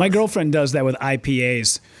that. Yeah, nice. my girlfriend does that with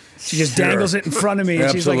IPAs. She just dangles it in front of me, and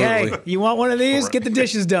she's like, "Hey, you want one of these? Get the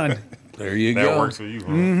dishes done." There you go. That works for you.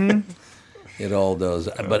 Huh? Mm-hmm. It all does,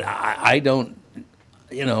 but I don't.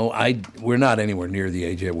 We're not anywhere near the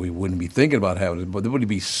age yet we wouldn't be thinking about having it, but it would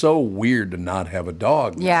be so weird to not have a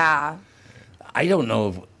dog. Yeah. I don't know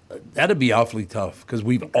if that'd be awfully tough because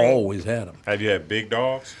we've always had them. Have you had big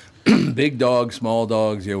dogs? Big dogs, small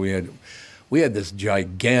dogs. Yeah, we had this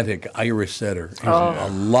gigantic Irish setter. He was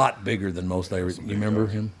a lot bigger than most Irish. You remember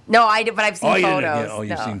him? No, I did, but I've seen photos.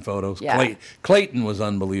 You've seen photos. Yeah. Clayton was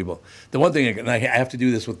unbelievable. The one thing, and I have to do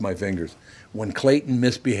this with my fingers, when Clayton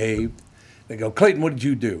misbehaved, they go, "Clayton, what did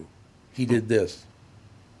you do?" He did this.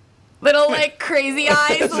 Little like crazy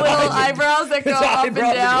eyes, little eyebrows that go up and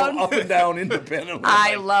down. Go up and down independently.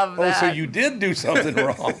 I love that. Oh, so you did do something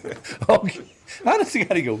wrong. Okay. Honestly,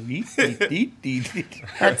 how do you go? Deet.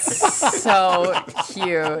 That's so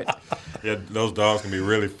cute. Yeah, those dogs can be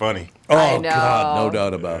really funny. Oh, God, no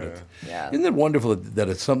doubt about it. Yeah. Isn't it wonderful that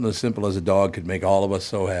it's something as simple as a dog could make all of us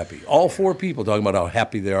so happy? All four people talking about how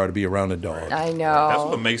happy they are to be around a dog. I know. That's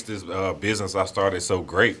what makes this business I started so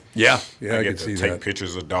great. Yeah, I get to take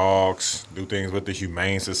pictures of dogs, do things with the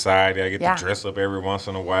Humane Society. I get to dress up every once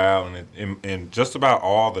in a while, and just about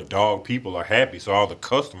all the dog people are happy. So all the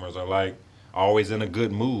customers are like always in a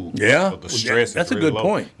good mood. Yeah, so the stress. That's is a really good low.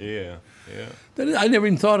 point. Yeah. I never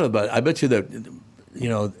even thought about it. I bet you that,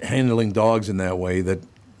 handling dogs in that way, that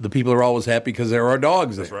the people are always happy because there are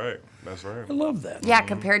dogs there. That's right. I love that. Yeah,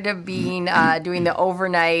 compared to being doing the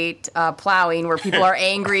overnight plowing where people are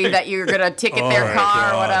angry that you're going to ticket their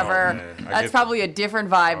car or whatever. That's probably a different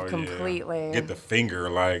vibe completely. Get the finger,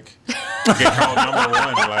 like, get called number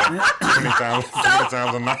one, like, 20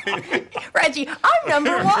 times a night. Reggie, I'm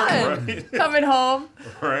number one. Coming home.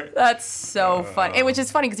 Right. That's so funny. And which is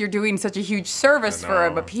funny because you're doing such a huge service for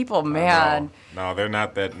it, but people, man. No, they're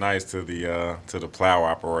not that nice to the plow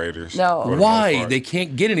operators. No. Why? They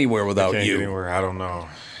can't get anywhere without can't you. Get anywhere. I don't know.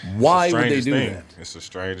 Why would they do that? It's the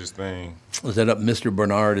strangest thing. Was that up Mr.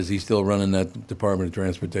 Barnard? Is he still running that Department of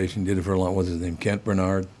Transportation? Did it for a long. What's his name? Kent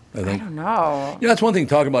Barnard, I think. I don't know. That's one thing.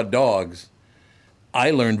 Talking about dogs, I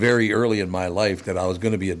learned very early in my life that I was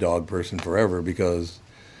going to be a dog person forever because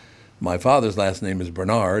my father's last name is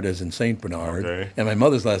Bernard, as in Saint Bernard, and my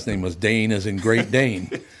mother's last name was Dane, as in Great Dane.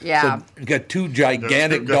 Yeah. So I got two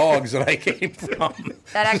gigantic dogs that I came from.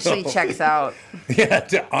 That actually checks out.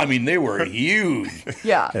 Yeah, I mean, they were huge.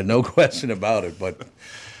 Yeah. And no question about it. But,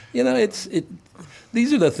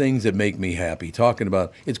 these are the things that make me happy. Talking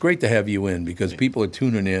about, it's great to have you in because people are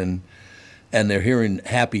tuning in and they're hearing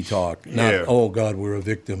happy talk, not, oh, God, we're a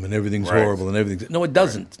victim and everything's horrible and everything's... No, it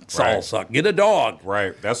doesn't. It's all suck. Get a dog.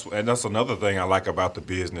 Right. That's another thing I like about the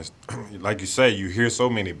business. Like you say, you hear so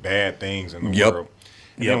many bad things in the world.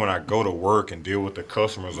 And then when I go to work and deal with the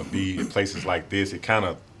customers or be in places like this, it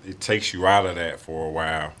takes you out of that for a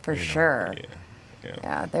while. For sure.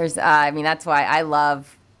 Yeah. There's, that's why I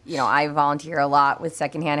love, I volunteer a lot with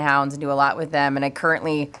secondhand hounds and do a lot with them. And I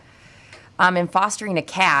currently am fostering a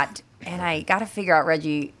cat. And I got to figure out,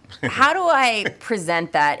 Reggie, how do I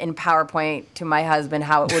present that in PowerPoint to my husband,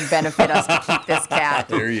 how it would benefit us to keep this cat?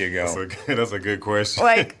 There you go. That's a good question.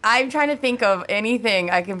 Like, I'm trying to think of anything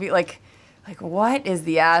I can be like what is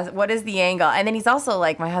the angle? And then he's also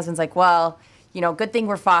like, my husband's like, well, good thing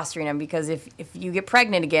we're fostering him because if you get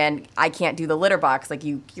pregnant again, I can't do the litter box. Like,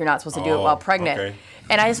 you're not supposed to do it while pregnant. Okay.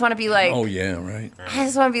 And I just want to be like... Oh, yeah, right. I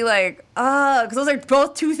just want to be like, because those are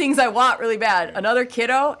both two things I want really bad. Another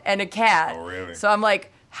kiddo and a cat. Oh, really? So I'm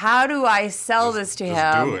like, how do I sell this to him?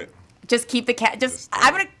 Just do it. Just keep the cat.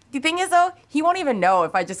 The thing is, though, he won't even know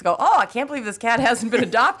if I just go, I can't believe this cat hasn't been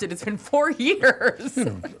adopted. It's been 4 years.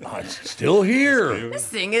 It's still here. This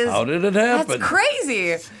thing is... How did it happen? That's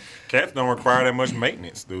crazy. Cats don't require that much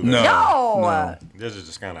maintenance, do they? No. They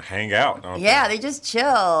just kind of hang out, don't they just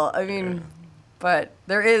chill. I mean... But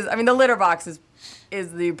there is, the litter box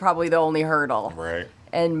is probably the only hurdle. Right.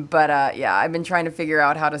 I've been trying to figure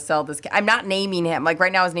out how to sell this cat. I'm not naming him. Like,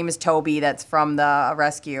 right now his name is Toby, that's from the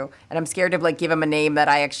rescue. And I'm scared to, give him a name that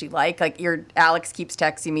I actually like. Like, Alex keeps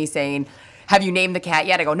texting me saying, have you named the cat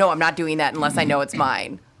yet? I go, no, I'm not doing that unless I know it's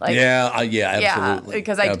mine. Like, absolutely.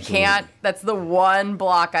 Because I can't. That's the one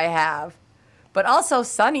block I have. But also,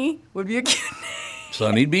 Sunny would be a cute name.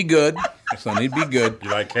 Sunny'd be good. Sunny'd be good. You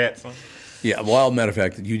like cats, son? Yeah, well, matter of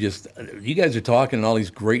fact, you guys are talking and all these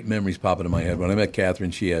great memories pop into my head. When I met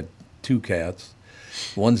Catherine, she had 2 cats.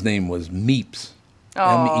 One's name was Meeps.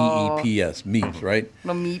 M-E-E-P-S, Meeps, right?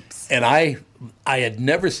 Little Meeps. And I had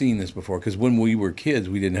never seen this before because when we were kids,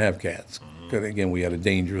 we didn't have cats. Because, again, we had a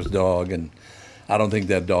dangerous dog, and I don't think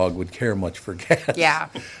that dog would care much for cats. Yeah.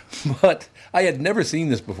 But I had never seen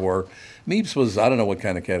this before. Meeps was, I don't know what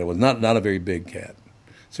kind of cat it was, not a very big cat.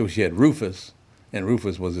 So she had Rufus, and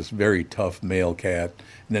Rufus was this very tough male cat,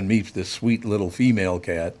 and then Meeps, this sweet little female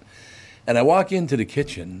cat. And I walk into the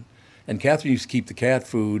kitchen, and Catherine used to keep the cat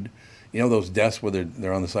food, you know those desks where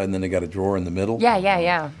they're on the side and then they got a drawer in the middle?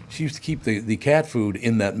 Yeah. She used to keep the cat food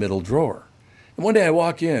in that middle drawer. And one day I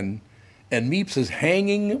walk in, and Meeps is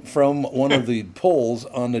hanging from one of the poles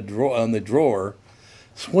on the drawer,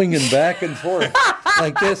 swinging back and forth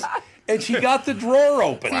like this. And she got the drawer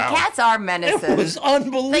open. See, cats are menaces. It was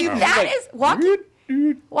unbelievable. Like, that is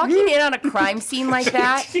walking in on a crime scene like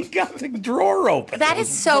that. She got the drawer open. That is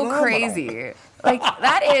so crazy. Like,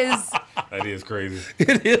 that is crazy.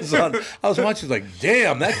 It is. I was watching, like,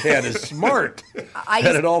 damn, that cat is smart.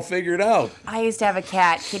 Had it all figured out. I used to have a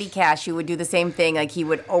cat, Kitty Cash, who would do the same thing. Like, he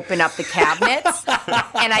would open up the cabinets,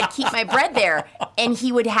 and I'd keep my bread there. And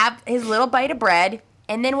he would have his little bite of bread.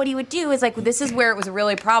 And then what he would do is, like, this is where it was a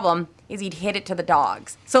really problem, is he'd hit it to the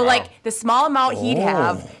dogs. So, like, the small amount he'd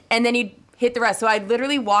have, and then he'd hit the rest. So I'd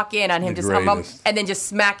literally walk in on him and then just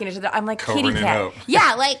smacking it to the. I'm like, Covering kitty cat.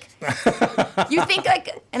 Yeah, like you think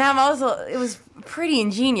like, and I'm also. It was pretty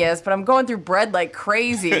ingenious, but I'm going through bread like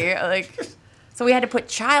crazy. Like, so we had to put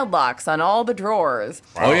child locks on all the drawers.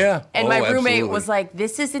 Wow. Oh yeah. And my roommate was like,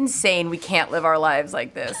 "This is insane. We can't live our lives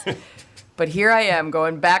like this." But here I am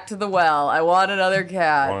going back to the well. I want another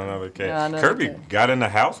cat. Kirby got in the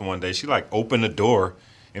house one day. She like opened the door.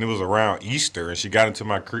 And it was around Easter, and she got into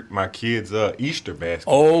my kids' Easter basket.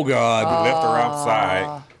 Oh, God. We left her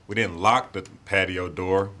outside. We didn't lock the patio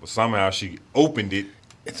door, but somehow she opened it.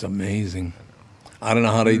 It's amazing. I don't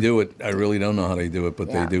know how they do it. I really don't know how they do it, but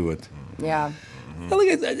they do it. Yeah.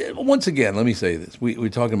 Once again, let me say this. We're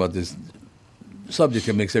talking about this subject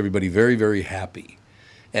that makes everybody very, very happy.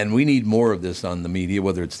 And we need more of this on the media,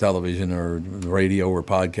 whether it's television or radio or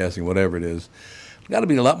podcasting, whatever it is. We've got to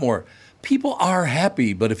be a lot more. People are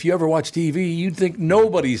happy, but if you ever watch TV, you'd think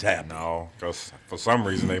nobody's happy. No, because for some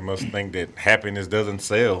reason they must think that happiness doesn't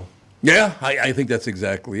sell. Yeah, I think that's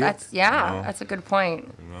exactly it. That's a good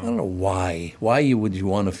point. I don't know why. Why would you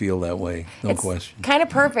want to feel that way? No question. Kind of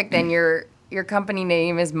perfect. Then your company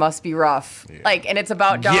name is Must Be Ruff. Yeah. Like, and it's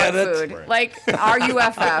about dog food. Right. Like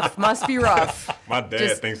RUFF, Must Be Ruff. My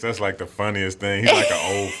dad thinks that's like the funniest thing. He's like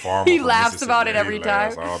an old farmer. He laughs about it every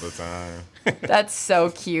time. All the time. That's so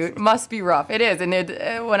cute. Must be rough. It is. And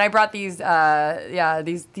when I brought these,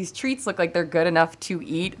 these treats look like they're good enough to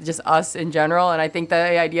eat, just us in general. And I think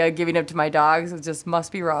the idea of giving them to my dogs is just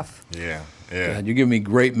must be rough. Yeah. God, you give me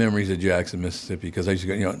great memories of Jackson, Mississippi, because I used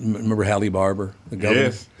to go, remember Hallie Barber, the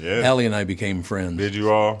governor? Yes. Hallie and I became friends. Did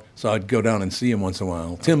you all? So I'd go down and see him once in a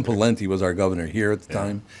while. Tim Pawlenty was our governor here at the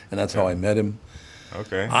time, and that's how I met him.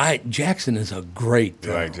 Okay. Jackson is a great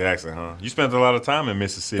town. You like Jackson, huh? You spent a lot of time in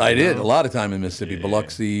Mississippi. I did. A lot of time in Mississippi.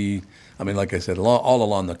 Biloxi. I mean, like I said, all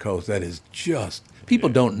along the coast. That is just, people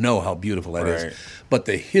don't know how beautiful that is. But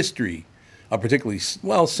the history, particularly,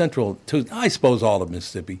 central to, I suppose, all of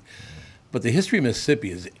Mississippi. But the history of Mississippi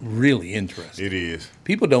is really interesting. It is.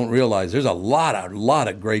 People don't realize there's a lot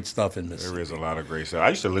of great stuff in Mississippi. There is a lot of great stuff. I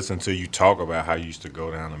used to listen to you talk about how you used to go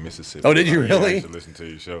down to Mississippi. Oh, did you really? I used to listen to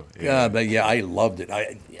your show. Yeah, I loved it.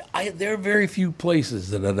 There are very few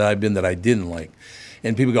places that I've been that I didn't like.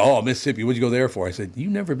 And people go, oh, Mississippi, what'd you go there for? I said,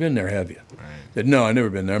 you've never been there, have you? Right. I said, no, I've never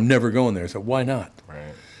been there. I'm never going there. I said, why not?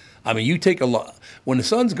 Right. I mean, you take when the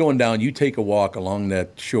sun's going down, you take a walk along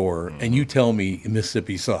that shore, and you tell me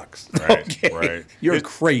Mississippi sucks. Right, right. You're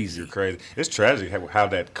crazy. You're crazy. It's tragic how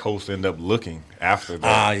that coast ended up looking after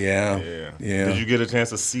that. Yeah. Did you get a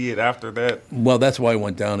chance to see it after that? Well, that's why I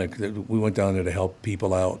went down there. We went down there to help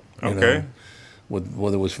people out. You know,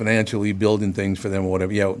 whether it was financially building things for them or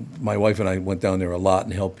whatever. Yeah, my wife and I went down there a lot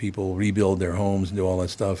and helped people rebuild their homes and do all that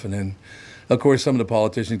stuff. And then, of course, some of the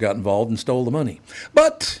politicians got involved and stole the money.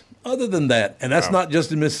 But other than that, and that's not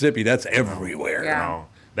just in Mississippi, that's everywhere. Yeah.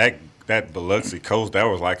 That Biloxi coast, that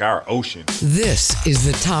was like our ocean. This is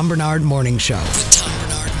the Tom Barnard Morning Show. The Tom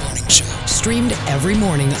Barnard Morning Show. Streamed every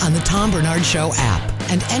morning on the Tom Barnard Show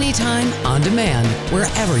app and anytime on demand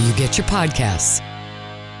wherever you get your podcasts.